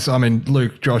 You guys, I mean,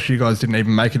 Luke, Josh, you guys didn't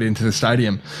even make it into the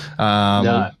stadium.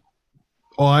 No.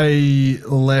 I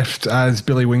left as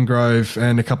Billy Wingrove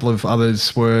and a couple of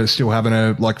others were still having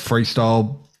a like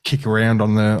freestyle kick around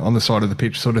on the side of the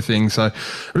pitch sort of thing. So I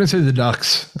didn't see the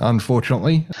Ducks,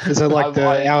 unfortunately. Is it like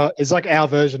it's like our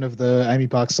version of the Amy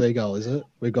Park seagull? Is it?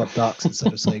 We've got ducks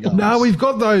instead of seagulls. No, we've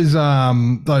got those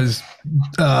birds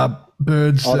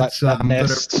that are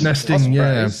nesting.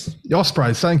 Ospreys. Yeah,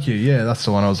 Ospreys. Thank you. Yeah, that's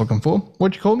the one I was looking for.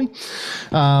 What'd you call me?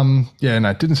 Yeah,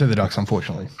 no, didn't see the Ducks,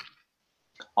 unfortunately.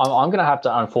 I'm going to have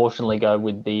to unfortunately go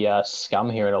with the scum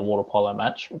here in a water polo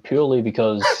match, purely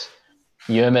because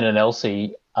Yeoman and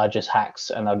Elsie are just hacks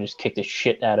and they'll just kick the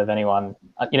shit out of anyone.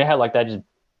 You know how like they just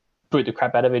boot the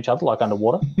crap out of each other like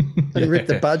underwater? And rip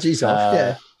the budgies off,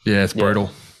 yeah. Yeah, it's brutal.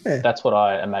 Yeah. That's what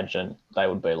I imagine they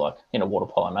would be like in a water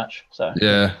polo match. So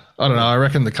Yeah, I don't know. I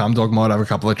reckon the cum dog might have a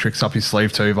couple of tricks up his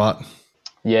sleeve too, but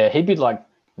yeah, he'd be like,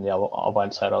 yeah, I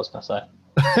won't say what I was going to say.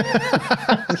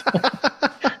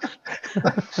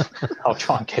 I'll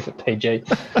try and keep it PG.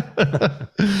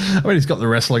 I mean, he's got the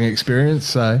wrestling experience,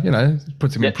 so, you know,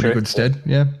 puts him in pretty good stead.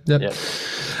 Yeah, yep.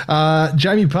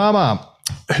 Jamie Palmer,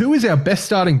 who is our best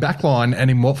starting backline and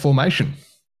in what formation?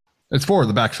 It's 4 at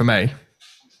the back for me.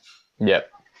 Yep.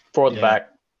 4 at the back.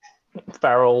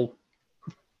 Farrell,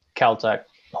 Caltac,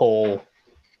 Hall,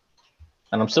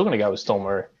 and I'm still going to go with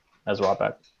Stormer as right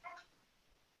back.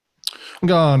 I'm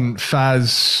going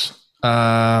Faz,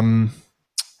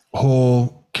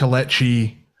 Hall,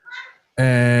 Kalechi,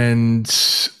 and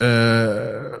Sasha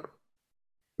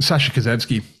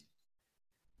Kozewski.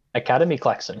 Academy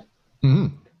Claxon. Mm-hmm.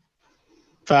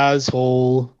 Faz,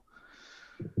 Hall,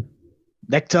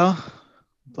 Nectar,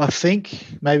 I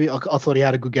think. Maybe I thought he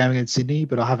had a good game against Sydney,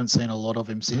 but I haven't seen a lot of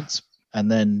him since.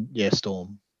 And then,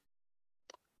 Storm.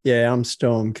 Yeah, I'm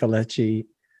Storm, Kalechi,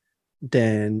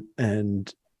 Dan,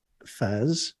 and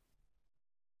Faz.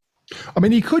 I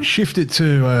mean, you could shift it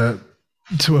to a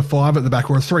 5 at the back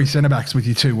or a 3 centre backs with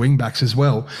your 2 wing backs as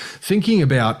well. Thinking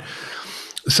about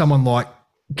someone like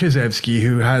Kozewski,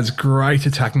 who has great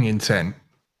attacking intent,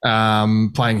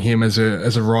 playing him as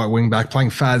a right wing back, playing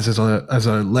Faz as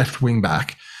a left wing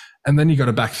back, and then you got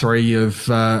a back 3 of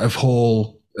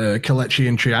Hall, Kalechi,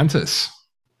 and Triantis.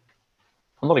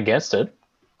 I'm not against it.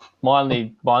 My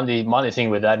only thing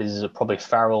with that is probably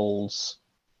Farrell's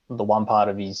the one part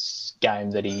of his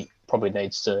game that he probably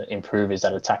needs to improve is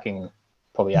that attacking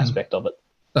probably aspect of it.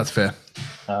 That's fair.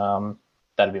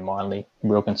 That'd be my only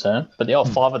real concern. But the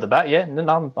old 5 at the back, and then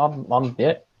I'm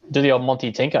do the old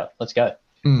Monty Tinker. Let's go.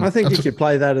 I think you could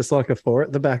play that as like a 4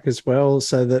 at the back as well,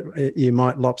 so that you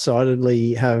might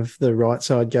lopsidedly have the right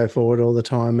side go forward all the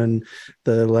time and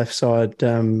the left side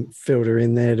filter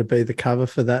in there to be the cover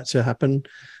for that to happen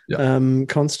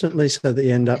constantly, so that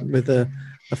you end up with a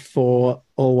 4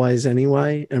 always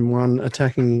anyway and 1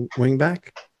 attacking wing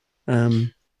back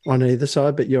on either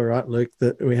side. But you're right, Luke,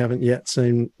 that we haven't yet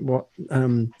seen what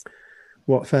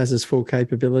Faz's full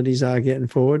capabilities are getting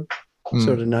forward.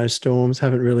 Sort of no Storms,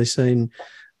 haven't really seen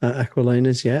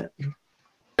Aquilinas yet.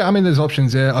 Yeah, I mean, there's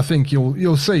options there. I think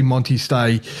you'll see Monty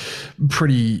stay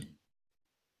pretty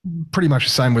much the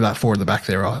same with that 4 at the back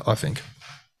there, I think.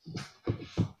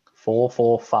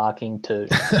 4-4 fucking 2.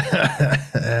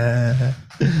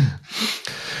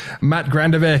 Matt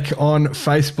Grandavec on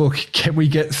Facebook. Can we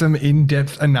get some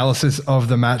in-depth analysis of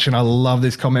the match? And I love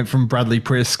this comment from Bradley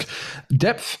Prisk.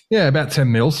 Depth? Yeah, about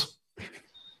 10 mils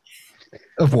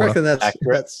of I water. reckon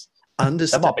that's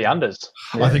unders. That might be unders.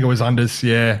 I think it was unders,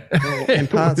 yeah. In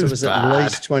parts, it was at bad.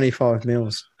 least 25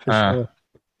 mils for sure.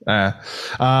 Yeah.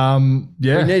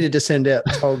 We needed to send out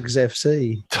Togs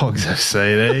FC. Togs FC,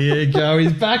 there you go.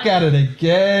 He's back at it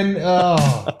again.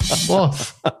 Oh,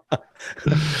 what?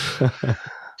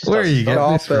 Where are you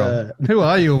getting this from? Who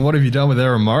are you and what have you done with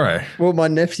Aaron Morrow? Well, my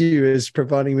nephew is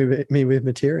providing me with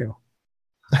material.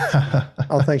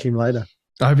 I'll thank him later.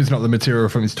 I hope it's not the material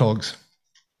from his Togs.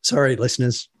 Sorry,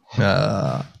 listeners.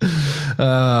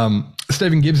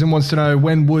 Stephen Gibson wants to know,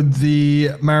 when would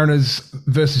the Mariners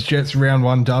versus Jets round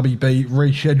 1 derby be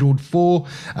rescheduled for?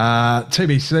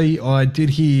 TBC, I did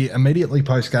hear immediately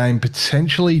post-game,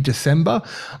 potentially December,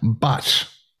 but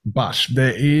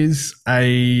there is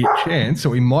a chance that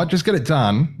we might just get it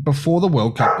done before the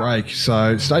World Cup break.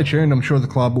 So stay tuned. I'm sure the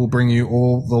club will bring you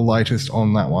all the latest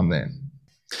on that one there.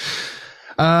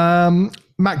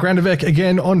 Matt Grandavec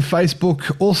again on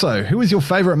Facebook. Also, who is your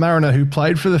favourite Mariner who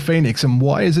played for the Phoenix and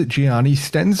why is it Gianni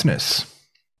Stensness?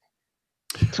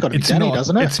 It's got to be Danny,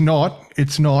 doesn't it? It's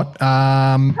not.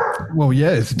 Well,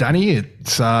 yeah, it's Danny.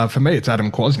 It's for me, it's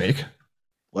Adam Kwasnik.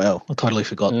 Well, I totally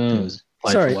forgot. He was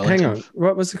Sorry, hang on.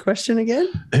 What was the question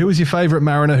again? Who is your favourite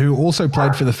Mariner who also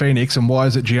played for the Phoenix and why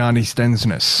is it Gianni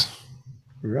Stensness?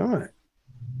 Right.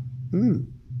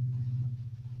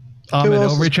 Ahmed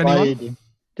else has Elrich, anyone? played?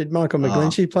 Did Michael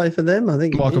McGlinchey play for them? I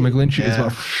think he Michael did. McGlinchey is Yeah.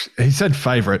 he said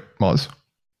favourite, Moz.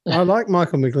 I like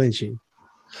Michael McGlinchey.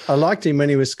 I liked him when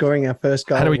he was scoring our first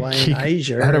goal How do we away kick? in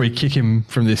Asia. How do we kick him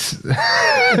from this?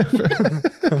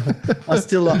 I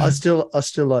still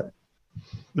like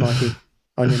Mikey.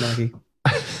 I know Mikey.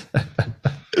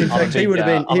 In fact, he would have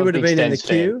been in the Stens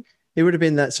queue. He would have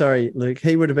been that. Sorry, Luke.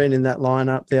 He would have been in that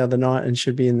lineup the other night and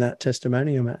should be in that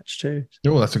testimonial match too.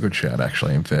 Oh, that's a good shout,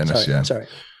 actually. In fairness, yeah. Sorry,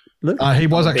 Luke. He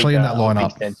was I'm a actually big, in that I'm a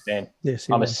lineup. big Stens fan. Yes,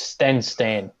 he I'm a was. Stens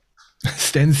stan.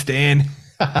 Stan.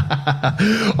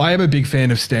 I am a big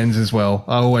fan of Stens as well.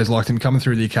 I always liked him coming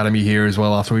through the academy here as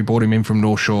well after we brought him in from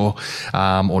North Shore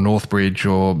or Northbridge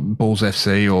or Bulls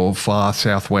FC or Far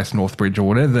Southwest Northbridge or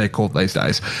whatever they're called these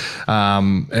days.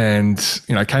 And,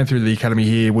 you know, came through the academy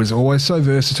here, was always so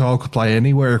versatile, could play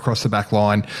anywhere across the back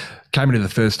line. Came into the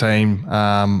first team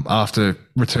after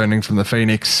returning from the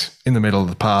Phoenix in the middle of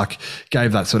the park,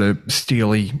 gave that sort of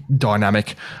steely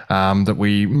dynamic that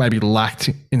we maybe lacked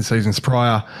in seasons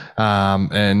prior.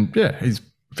 And yeah, he's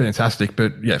fantastic.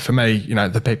 But yeah, for me, you know,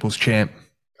 the people's champ,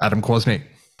 Adam Kwasnick.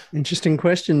 Interesting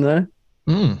question though.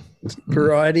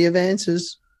 Variety of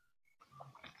answers.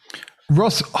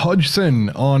 Ross Hodgson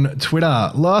on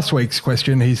Twitter. Last week's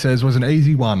question, he says, was an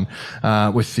easy one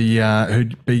with the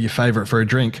who'd be your favourite for a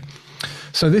drink.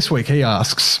 So this week he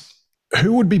asks,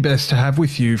 who would be best to have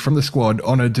with you from the squad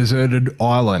on a deserted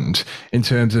island in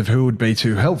terms of who would be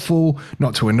too helpful,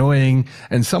 not too annoying,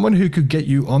 and someone who could get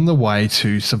you on the way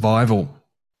to survival?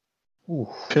 I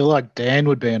feel like Dan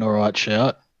would be an all right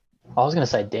shout. I was going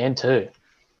to say Dan too.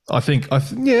 I think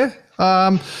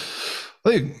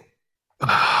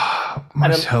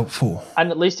most helpful.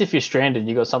 And at least if you're stranded,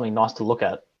 you got something nice to look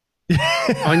at.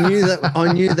 I knew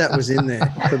that was in there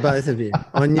for both of you.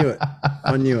 I knew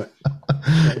it.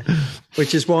 Yeah.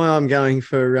 Which is why I'm going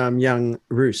for young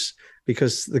Roos,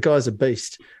 because the guy's a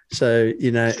beast. So,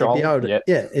 you know, Strong, be able to, yep.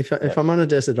 yeah, if I'm on a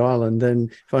desert island,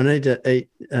 then if I need to eat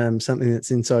something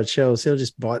that's inside shells, he'll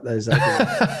just bite those open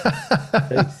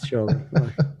teeth, surely.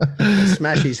 Like,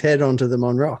 smash his head onto them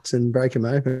on rocks and break them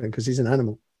open because he's an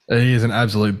animal. He is an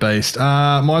absolute beast.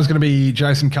 Mine's going to be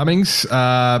Jason Cummings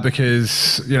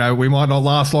because, you know, we might not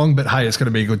last long, but hey, it's going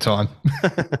to be a good time.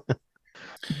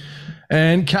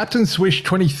 And Captain Swish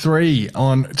 23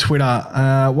 on Twitter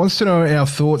wants to know our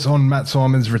thoughts on Matt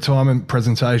Simon's retirement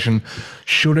presentation.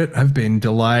 Should it have been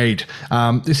delayed?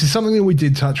 This is something that we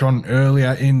did touch on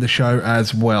earlier in the show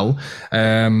as well.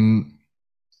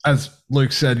 As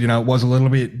Luke said, you know, it was a little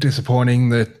bit disappointing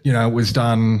that, you know, it was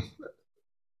done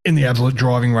in the absolute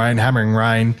driving rain, hammering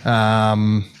rain.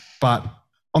 But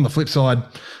on the flip side,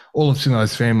 all of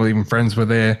Sino's family and friends were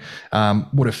there,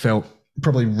 would have felt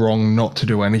probably wrong not to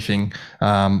do anything,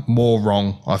 more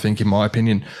wrong, I think, in my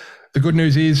opinion. The good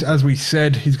news is, as we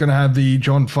said, he's going to have the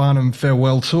John Farnham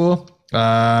farewell tour.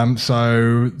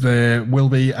 So there will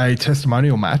be a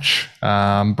testimonial match.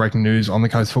 Breaking news on the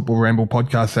Coast Football Ramble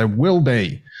podcast, there will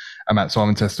be a Matt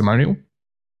Simon testimonial.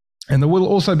 And there will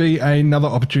also be another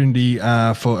opportunity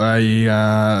for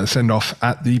a send-off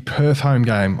at the Perth home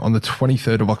game on the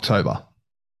 23rd of October.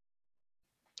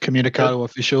 Communicato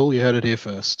official, you heard it here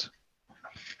first.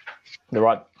 The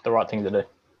right thing to do.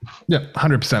 Yeah,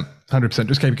 100%.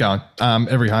 Just keep it going.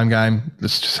 Every home game,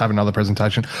 let's just have another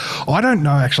presentation. I don't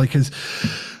know, actually, because...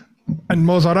 And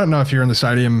Moz, I don't know if you're in the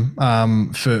stadium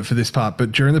for this part,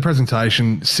 but during the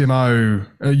presentation, Simo,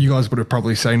 you guys would have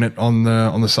probably seen it on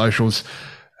the socials.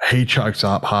 He choked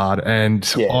up hard, and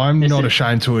Yeah, I'm not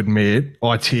ashamed to admit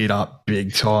I teared up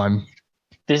big time.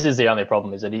 This is the only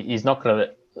problem, is that he's not going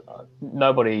to...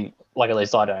 Nobody, like at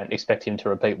least I don't, expect him to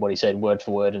repeat what he said word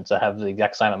for word and to have the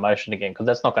exact same emotion again, because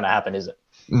that's not going to happen, is it?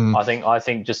 I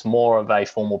think just more of a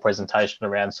formal presentation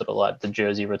around sort of like the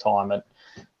jersey retirement,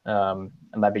 and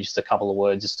maybe just a couple of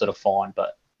words is sort of fine.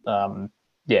 But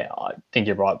yeah, I think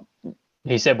you're right.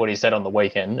 He said what he said on the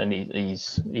weekend, and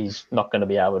he's not going to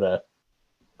be able to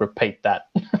repeat that.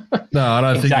 No, I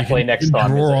don't exactly think next you can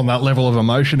time, draw on that level of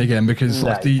emotion again, because No,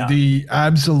 like you can't. the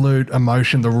absolute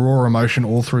emotion, the raw emotion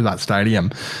all through that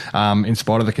stadium, in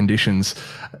spite of the conditions,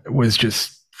 was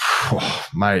just,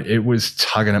 mate, it was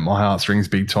tugging at my heartstrings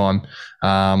big time.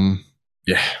 Yeah,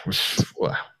 it was,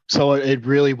 wow. So it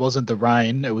really wasn't the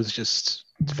rain. It was just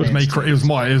It was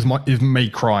me. It was me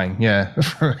crying. Yeah,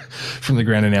 from the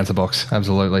ground announcer box.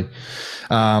 Absolutely.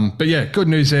 But yeah, good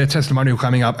news there. Testimonial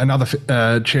coming up.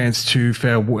 Another chance to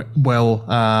fare well.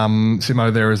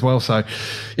 Simo there as well. So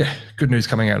yeah, good news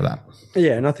coming out of that.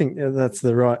 Yeah, and I think that's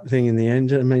the right thing in the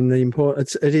end. I mean,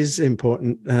 it is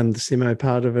important, the Simo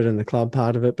part of it and the club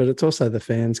part of it, but it's also the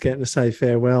fans getting to say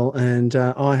farewell. And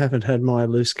I haven't had my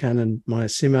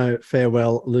Simo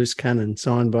farewell loose cannon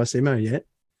signed by Simo yet.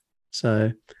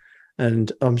 So, and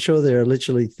I'm sure there are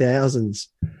literally thousands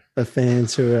of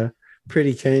fans who are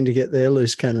pretty keen to get their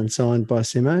loose cannon signed by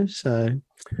Simo. So.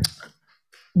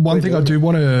 One thing I do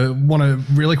want to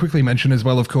really quickly mention as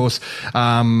well, of course,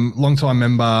 long-time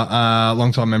member on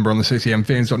the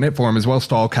CCMFans.net forum as well,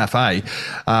 Style Cafe,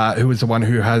 who is the one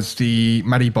who has the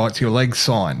Matty Bites Your Legs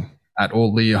sign at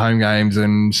all the home games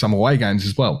and some away games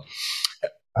as well.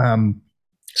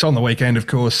 So on the weekend, of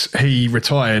course, he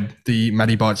retired the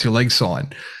Matty Bites Your Legs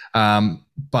sign,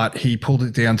 but he pulled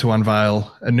it down to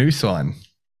unveil a new sign,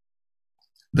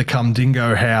 the Come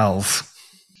Dingo Howls.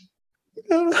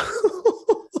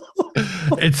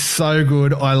 It's so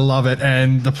good. I love it.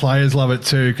 And the players love it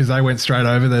too because they went straight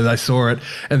over there. They saw it.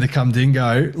 And the Come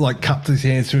Dingo cupped his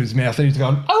hands to his mouth and he's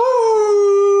gone,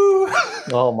 oh!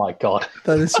 Oh, my God.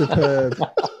 That is superb.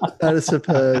 That is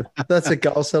superb. That's a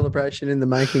goal celebration in the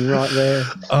making right there.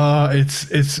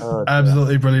 It's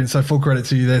absolutely brilliant. So full credit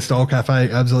to you there, Style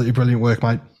Cafe. Absolutely brilliant work,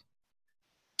 mate.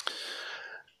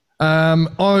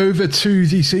 Over to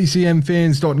the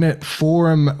CCMFans.net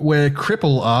forum where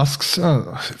Cripple asks,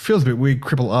 it feels a bit weird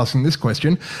Cripple asking this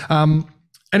question,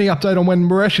 any update on when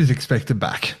Moresh is expected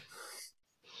back?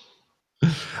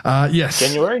 Yes.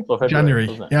 January or February?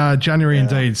 January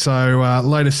indeed. So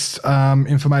latest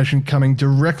information coming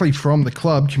directly from the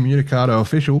club, Communicado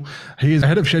official. He is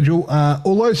ahead of schedule,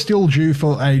 although still due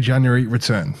for a January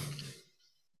return.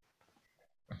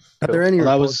 Are there any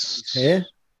reports of his hair?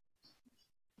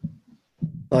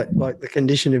 Like the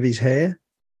condition of his hair?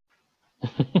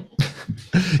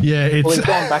 Yeah, it's. Well, he's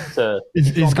gone back to.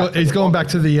 He's gone back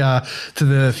to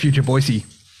the future Boise.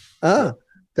 Ah,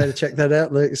 better check that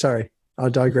out, Luke. Sorry, I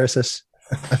digress us.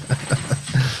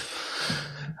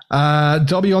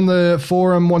 Dobby on the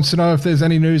forum wants to know if there's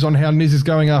any news on how Niz is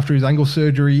going after his ankle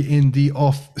surgery in the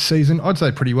off season. I'd say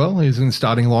pretty well. He's in the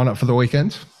starting lineup for the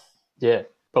weekend. Yeah,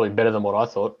 probably better than what I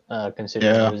thought,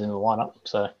 considering he was in the lineup.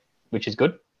 So, which is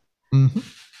good. Mm-hmm.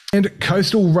 And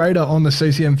Coastal Raider on the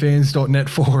CCMFans.net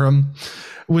forum.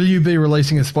 Will you be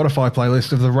releasing a Spotify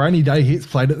playlist of the rainy day hits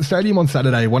played at the stadium on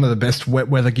Saturday? One of the best wet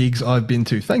weather gigs I've been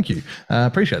to. Thank you.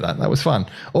 Appreciate that. That was fun.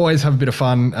 Always have a bit of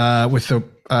fun with the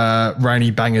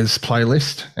rainy bangers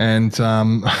playlist. And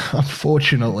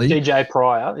unfortunately, DJ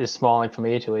Pryor is smiling from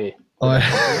ear to ear. I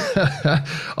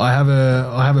have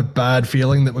a bad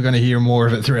feeling that we're going to hear more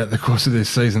of it throughout the course of this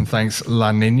season. Thanks,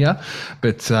 La Nina.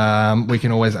 But we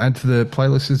can always add to the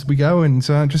playlist as we go and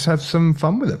just have some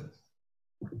fun with it.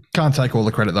 Can't take all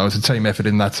the credit though. It's a team effort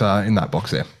in that box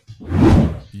there.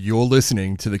 You're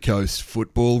listening to the Coast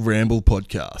Football Ramble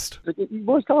podcast. You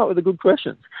boys come up with a good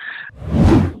question.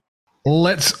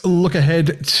 Let's look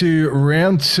ahead to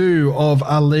round 2 of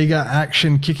our Liga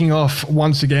action, kicking off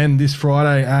once again this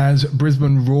Friday as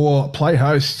Brisbane Roar play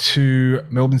host to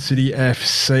Melbourne City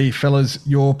FC. Fellas,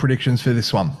 your predictions for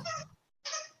this one?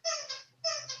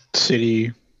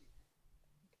 City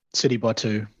by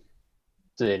 2.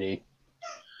 City.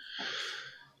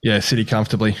 Yeah, City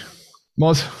comfortably.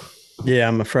 Moz? Yeah,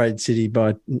 I'm afraid City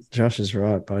by, Josh is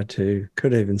right, by 2.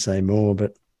 Could even say more,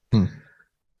 but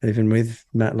even with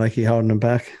Matt Leckie holding them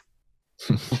back.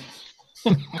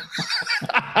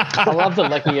 I love the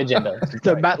Leckie agenda.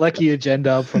 The Matt Leckie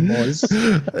agenda from Moz.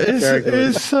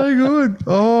 It's so good.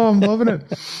 Oh, I'm loving it.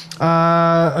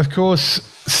 Of course,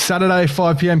 Saturday,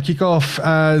 5 p.m. kickoff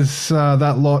as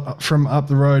that lot from up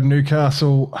the road,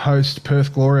 Newcastle host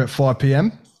Perth Glory at 5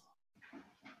 p.m.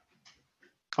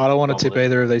 I don't want to tip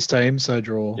either of these teams, so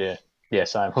draw. Yeah,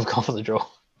 same. I've gone for the draw.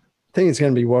 I think it's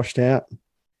going to be washed out.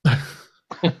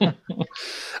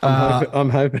 I'm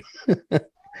hoping.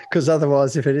 Because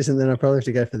otherwise, if it isn't, then I'll probably have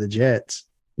to go for the Jets.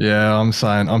 Yeah, I'm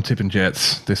tipping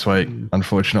Jets this week.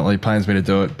 Unfortunately, pains me to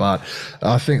do it, but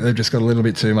I think they've just got a little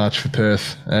bit too much for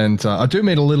Perth, and I do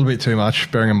mean a little bit too much,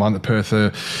 bearing in mind that Perth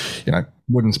are,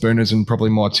 wooden spooners and probably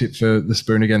my tip for the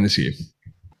spoon again this year.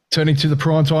 Turning to the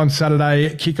primetime Saturday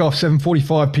kickoff,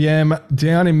 7:45 p.m.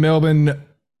 down in Melbourne.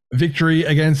 Victory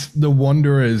against the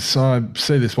Wanderers. I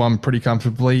see this one pretty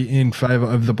comfortably in favour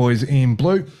of the boys in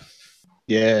blue.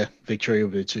 Yeah, victory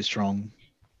will be too strong.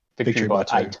 Victory by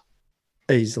 8.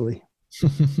 Easily.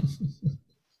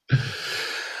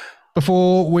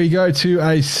 Before we go to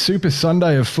a Super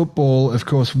Sunday of football, of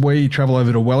course, we travel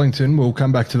over to Wellington. We'll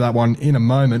come back to that one in a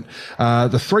moment.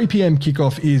 The 3 p.m.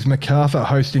 kickoff is Macarthur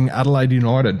hosting Adelaide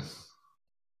United.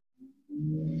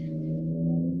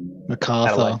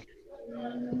 MacArthur.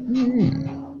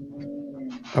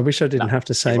 I wish I didn't have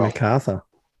to say MacArthur.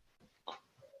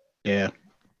 Yeah,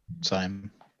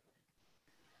 same.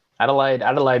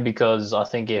 Adelaide, because I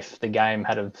think if the game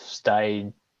had have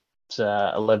stayed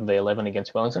 11v11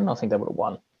 against Wellington, I think they would have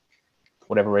won. For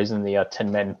whatever reason, the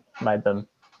 10 men made them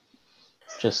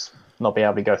just not be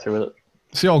able to go through with it.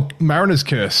 It's the old Mariners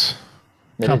curse.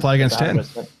 Can't play against 10. Yep.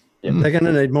 They're going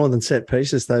to need more than set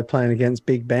pieces, though, playing against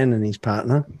Big Ben and his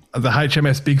partner. The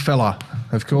HMS Big Fella,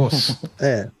 of course.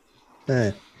 Yeah.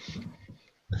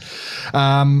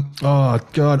 Oh,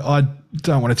 God, I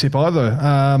don't want to tip either.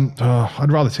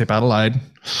 I'd rather tip Adelaide.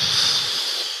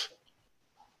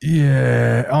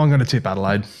 Yeah, I'm going to tip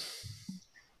Adelaide.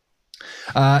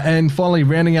 And finally,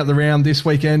 rounding out the round this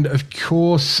weekend, of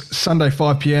course, Sunday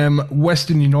 5 p.m,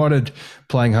 Western United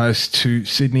playing host to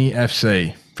Sydney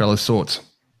FC. Fellas, thoughts?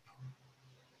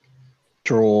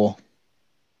 Draw.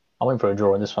 I went for a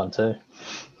draw in this one too.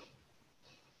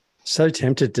 So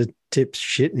tempted to tip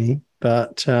Shitney,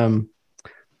 but I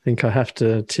think I have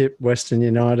to tip Western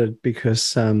United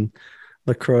because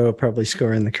LaCroix will probably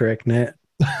score in the correct net.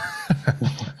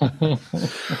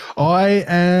 I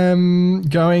am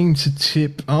going to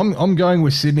tip. I'm going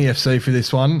with Sydney FC for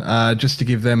this one, just to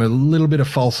give them a little bit of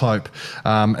false hope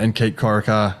and keep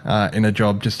Corica in a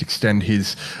job. Just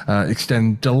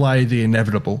delay the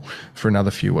inevitable for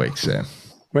another few weeks. There.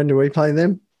 When do we play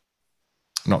them?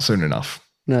 Not soon enough.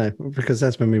 No, because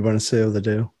that's when we want to seal the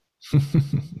deal.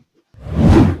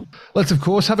 Let's, of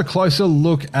course, have a closer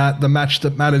look at the match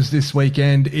that matters this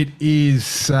weekend. It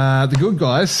is the good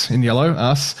guys in yellow,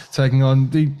 us, taking on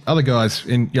the other guys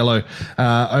in yellow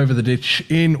over the ditch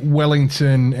in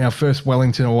Wellington, our first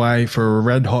Wellington away for a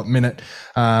red-hot minute.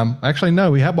 Actually,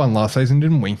 no, we had one last season,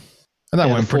 didn't we? And that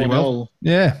went pretty well.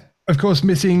 Yeah. Of course,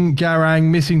 missing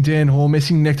Garang, missing Dan Hall,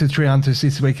 missing Nectar Triantis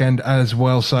this weekend as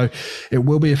well. So it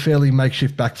will be a fairly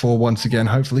makeshift back four once again.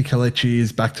 Hopefully, Kalechi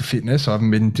is back to fitness. I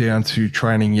haven't been down to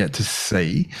training yet to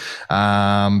see.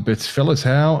 But fellas,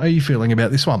 how are you feeling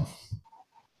about this one?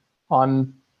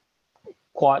 I'm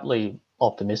quietly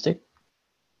optimistic.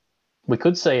 We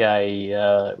could see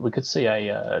a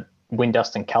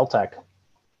Windust and Caltac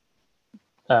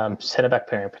centre back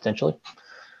pairing potentially,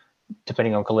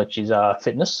 depending on Kalechi's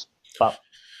fitness. But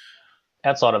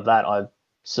outside of that, I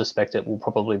suspect it will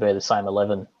probably be the same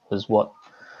 11 as what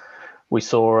we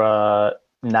saw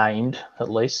named,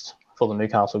 at least, for the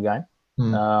Newcastle game.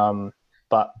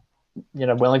 But,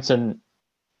 Wellington,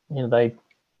 they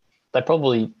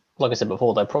probably, like I said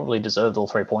before, they probably deserved all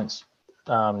 3 points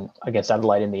against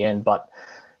Adelaide in the end. But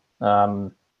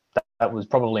that was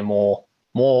probably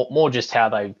more just how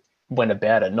they went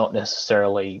about it. Not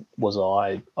necessarily was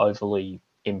I overly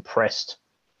impressed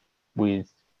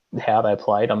with how they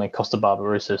played. I mean, Costa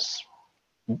Barbarouses,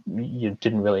 you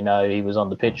didn't really know he was on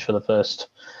the pitch for the first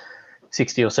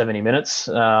 60 or 70 minutes.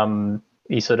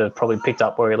 He sort of probably picked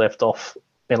up where he left off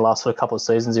in the last couple of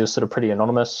seasons. He was sort of pretty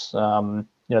anonymous.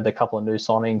 The couple of new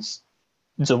signings,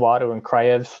 Zawadu and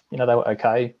Krayev, they were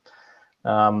okay.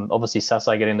 Obviously,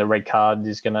 Sasse getting the red card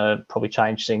is going to probably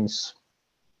change things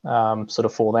sort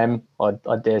of for them.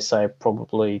 I dare say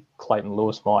probably Clayton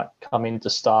Lewis might come in to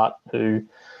start, who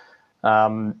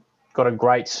got a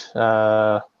great,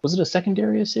 was it a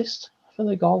secondary assist for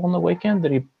the goal on the weekend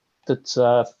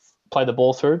that played the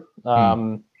ball through,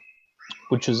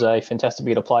 which was a fantastic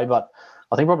bit of play. But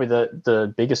I think probably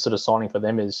the biggest sort of signing for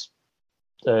them is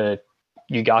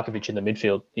Ugarkovic in the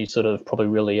midfield. He sort of probably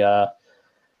really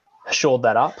shored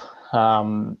that up,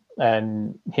 and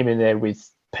him in there with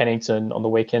Pennington on the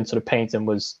weekend. Sort of Pennington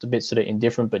was a bit sort of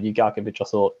indifferent, but Ugarkovic I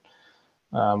thought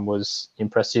was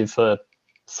impressive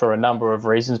for a number of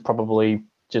reasons. Probably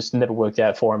just never worked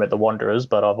out for him at the Wanderers,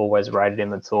 but I've always rated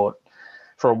him and thought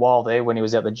for a while there when he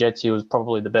was at the Jets, he was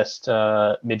probably the best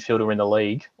midfielder in the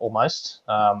league almost,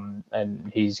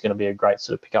 and he's going to be a great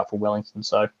sort of pickup for Wellington.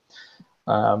 So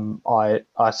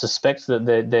I suspect that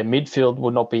their midfield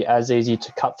will not be as easy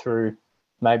to cut through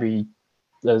maybe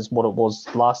as what it was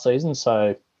last season.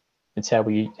 So it's how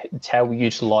we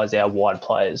utilise our wide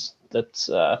players that's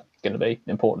going to be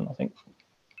important, I think.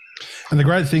 And the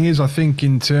great thing is, I think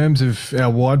in terms of our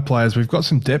wide players, we've got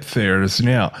some depth there as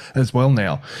well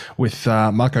now, with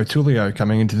Marco Tullio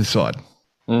coming into the side.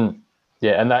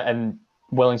 Yeah, and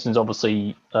Wellington's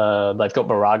obviously they've got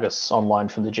Baragas on loan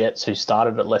from the Jets, who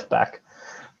started at left back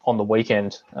on the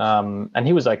weekend, and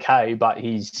he was okay, but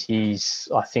he's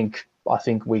I think I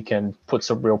think we can put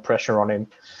some real pressure on him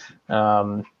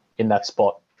in that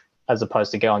spot, as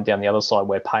opposed to going down the other side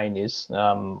where Payne is.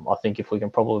 I think if we can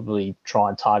probably try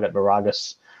and target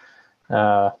Moragas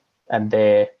and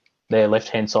their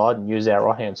left-hand side and use our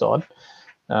right-hand side,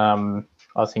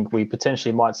 I think we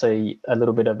potentially might see a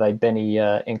little bit of a Benny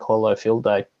Nkolo field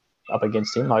day up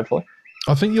against him, hopefully.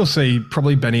 I think you'll see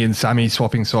probably Benny and Sammy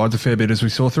swapping sides a fair bit, as we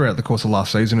saw throughout the course of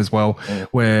last season as well,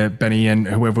 where Benny and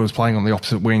whoever was playing on the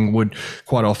opposite wing would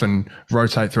quite often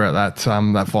rotate throughout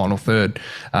that final third.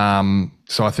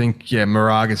 So I think,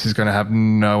 Moragas is going to have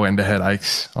no end of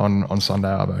headaches on Sunday,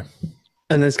 Arvo.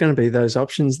 And there's going to be those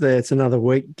options there. It's another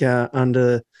week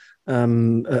under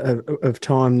of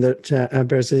time that our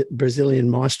Brazilian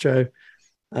maestro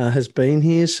has been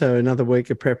here. So another week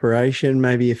of preparation,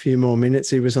 maybe a few more minutes.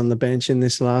 He was on the bench in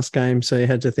this last game, so you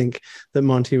had to think that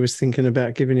Monty was thinking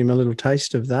about giving him a little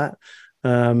taste of that.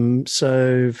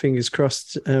 So fingers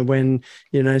crossed when,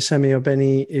 Sammy or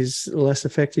Benny is less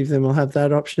effective, then we'll have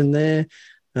that option there.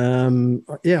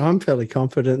 I'm fairly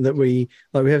confident that we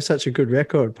have such a good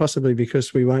record, possibly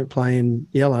because we won't play in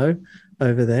yellow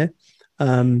over there.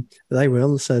 They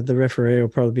will, so the referee will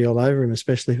probably be all over him,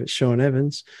 especially if it's Sean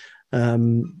Evans. I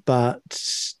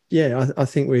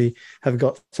think we have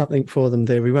got something for them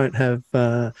there. We won't have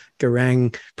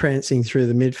Garang prancing through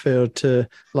the midfield to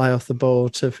lay off the ball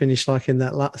to finish like in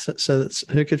that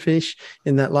who could finish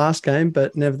in that last game.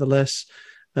 But nevertheless,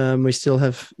 we still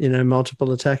have,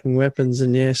 multiple attacking weapons.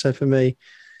 And so for me,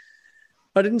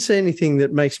 I didn't see anything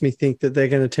that makes me think that they're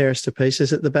going to tear us to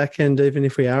pieces at the back end, even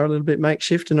if we are a little bit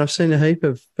makeshift. And I've seen a heap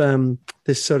of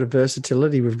this sort of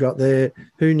versatility we've got there.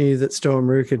 Who knew that Storm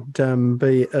Roux could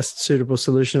be a suitable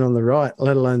solution on the right,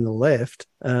 let alone the left,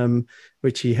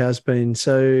 which he has been.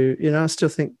 So, I still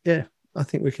think, I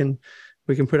think we can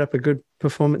put up a good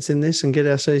performance in this and get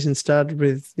our season started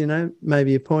with,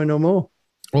 maybe a point or more.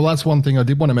 Well, that's one thing I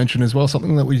did want to mention as well,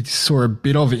 something that we saw a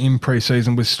bit of in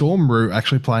pre-season with Storm Roux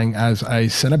actually playing as a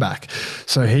centre-back.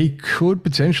 So he could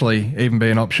potentially even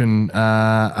be an option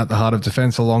at the heart of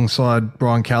defence alongside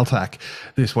Brian Kaltak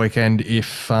this weekend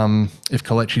if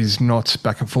Kelechi's not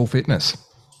back at full fitness.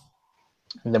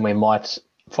 And then we might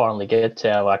finally get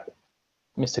our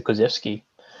Mr. Kuszewski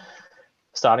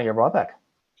starting at right back.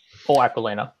 Or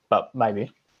Aquilina, but maybe.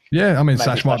 Yeah, I mean,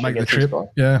 Sash might make the trip.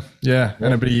 Yeah,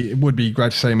 and it would be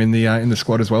great to see him in the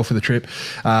squad as well for the trip.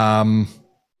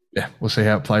 We'll see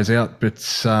how it plays out.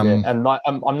 But and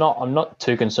I'm not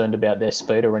too concerned about their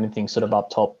speed or anything sort of up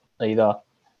top either.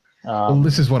 Well,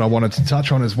 this is what I wanted to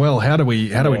touch on as well. How do we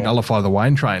nullify the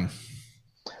Wayne train?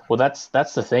 Well, that's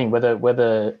the thing.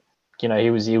 Whether he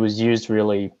was used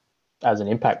really as an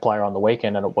impact player on the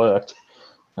weekend and it worked.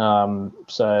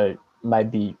 So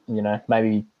maybe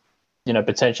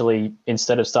potentially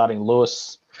instead of starting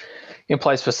Lewis in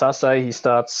place for Sasse, he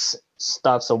starts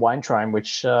the Wayne train,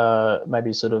 which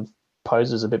maybe sort of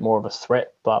poses a bit more of a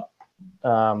threat. But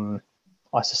I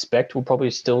suspect we'll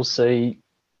probably still see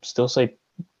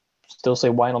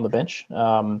Wayne on the bench.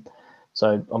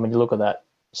 So I mean, you look at that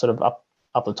sort of up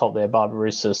the top there,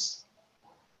 Barbarouses,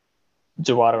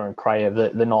 Duarte and Krayev.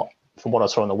 They're not, from what I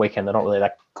saw on the weekend, they're not really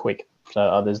that quick.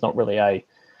 So there's not really a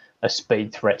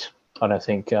speed threat, I don't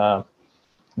think,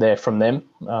 there from them.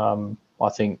 I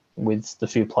think with the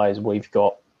few players we've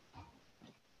got,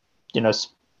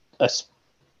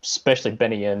 especially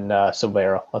Benny and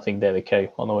Silvera, I think they're the key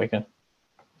on the weekend.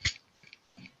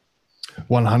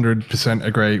 100%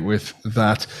 agree with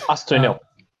that. Us 2-0.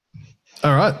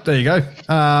 All right, there you go.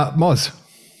 Moz.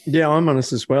 Yeah, I'm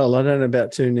honest as well. I don't know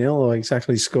about 2-0 or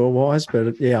exactly score-wise,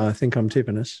 but I think I'm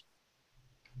tipping us.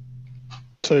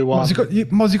 2-1.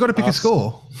 Moz, you got to pick a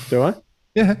score. Do I?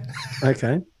 Yeah.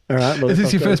 Okay. All right. Well, is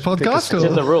this your first podcast? It's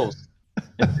in the rules.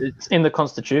 It's in the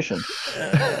Constitution.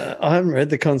 I haven't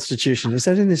read the Constitution. Is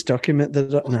that in this document? No.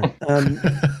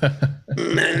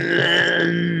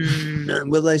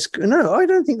 Will they score? No, I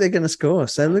don't think they're going to score.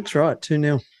 So looks right.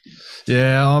 2-0.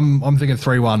 Yeah, I'm thinking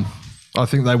 3-1. I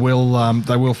think they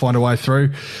will find a way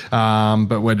through,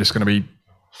 but we're just going to be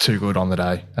too good on the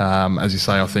day. As you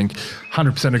say, I think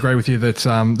 100% agree with you that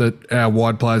our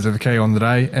wide players are the key on the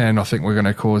day, and I think we're going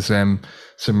to cause them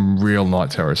some real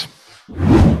night terrors.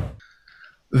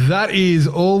 That is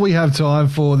all we have time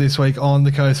for this week on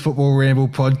the Coast Football Ramble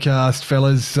podcast,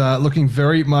 fellas. Looking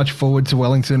very much forward to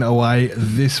Wellington away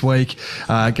this week,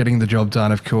 getting the job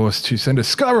done, of course, to send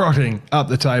us skyrocketing up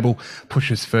the table,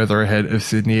 push us further ahead of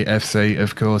Sydney FC,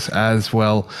 of course, as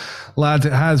well. Lads,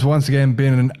 it has once again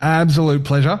been an absolute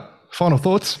pleasure. Final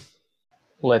thoughts?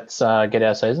 Let's get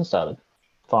our season started,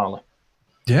 finally.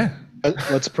 Yeah.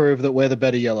 Let's prove that we're the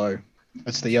better yellow.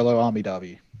 It's the Yellow Army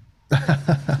Derby.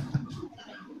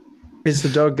 Is the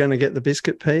dog going to get the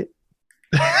biscuit, Pete?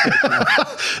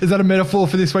 Is that a metaphor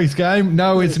for this week's game?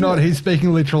 No, it's not. He's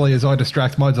speaking literally as I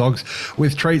distract my dogs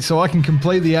with treats so I can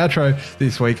complete the outro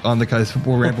this week on the Coast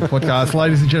Football Ramble podcast.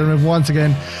 Ladies and gentlemen, once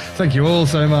again, thank you all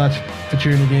so much for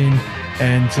tuning in.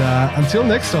 And until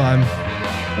next time,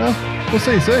 well, we'll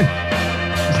see you soon.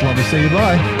 It's lovely to see you.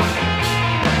 Bye.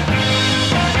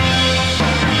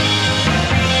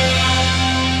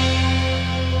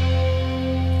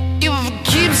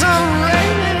 Keeps on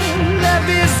raining, love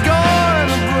is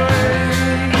gonna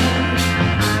break.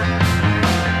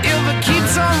 If it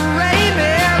keeps on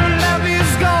raining, love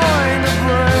is going to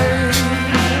break.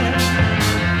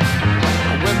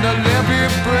 When the levee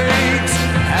breaks,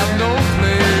 have no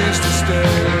place to stay.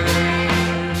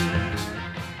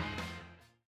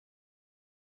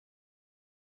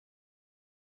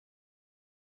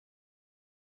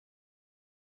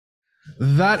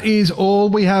 That is all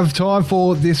we have time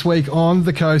for this week on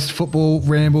the Coast Football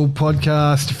Ramble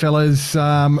podcast. Fellas,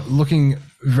 looking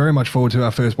very much forward to our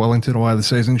first Wellington away of the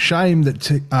season. Shame that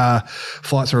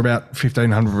flights are about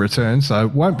 1,500 returns, so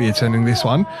won't be attending this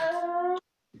one.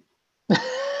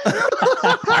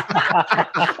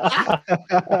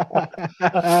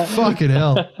 Fucking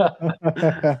hell.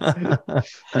 That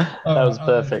was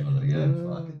perfect.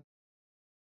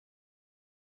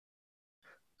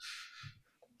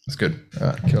 That's good. All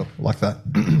right, cool. Like that.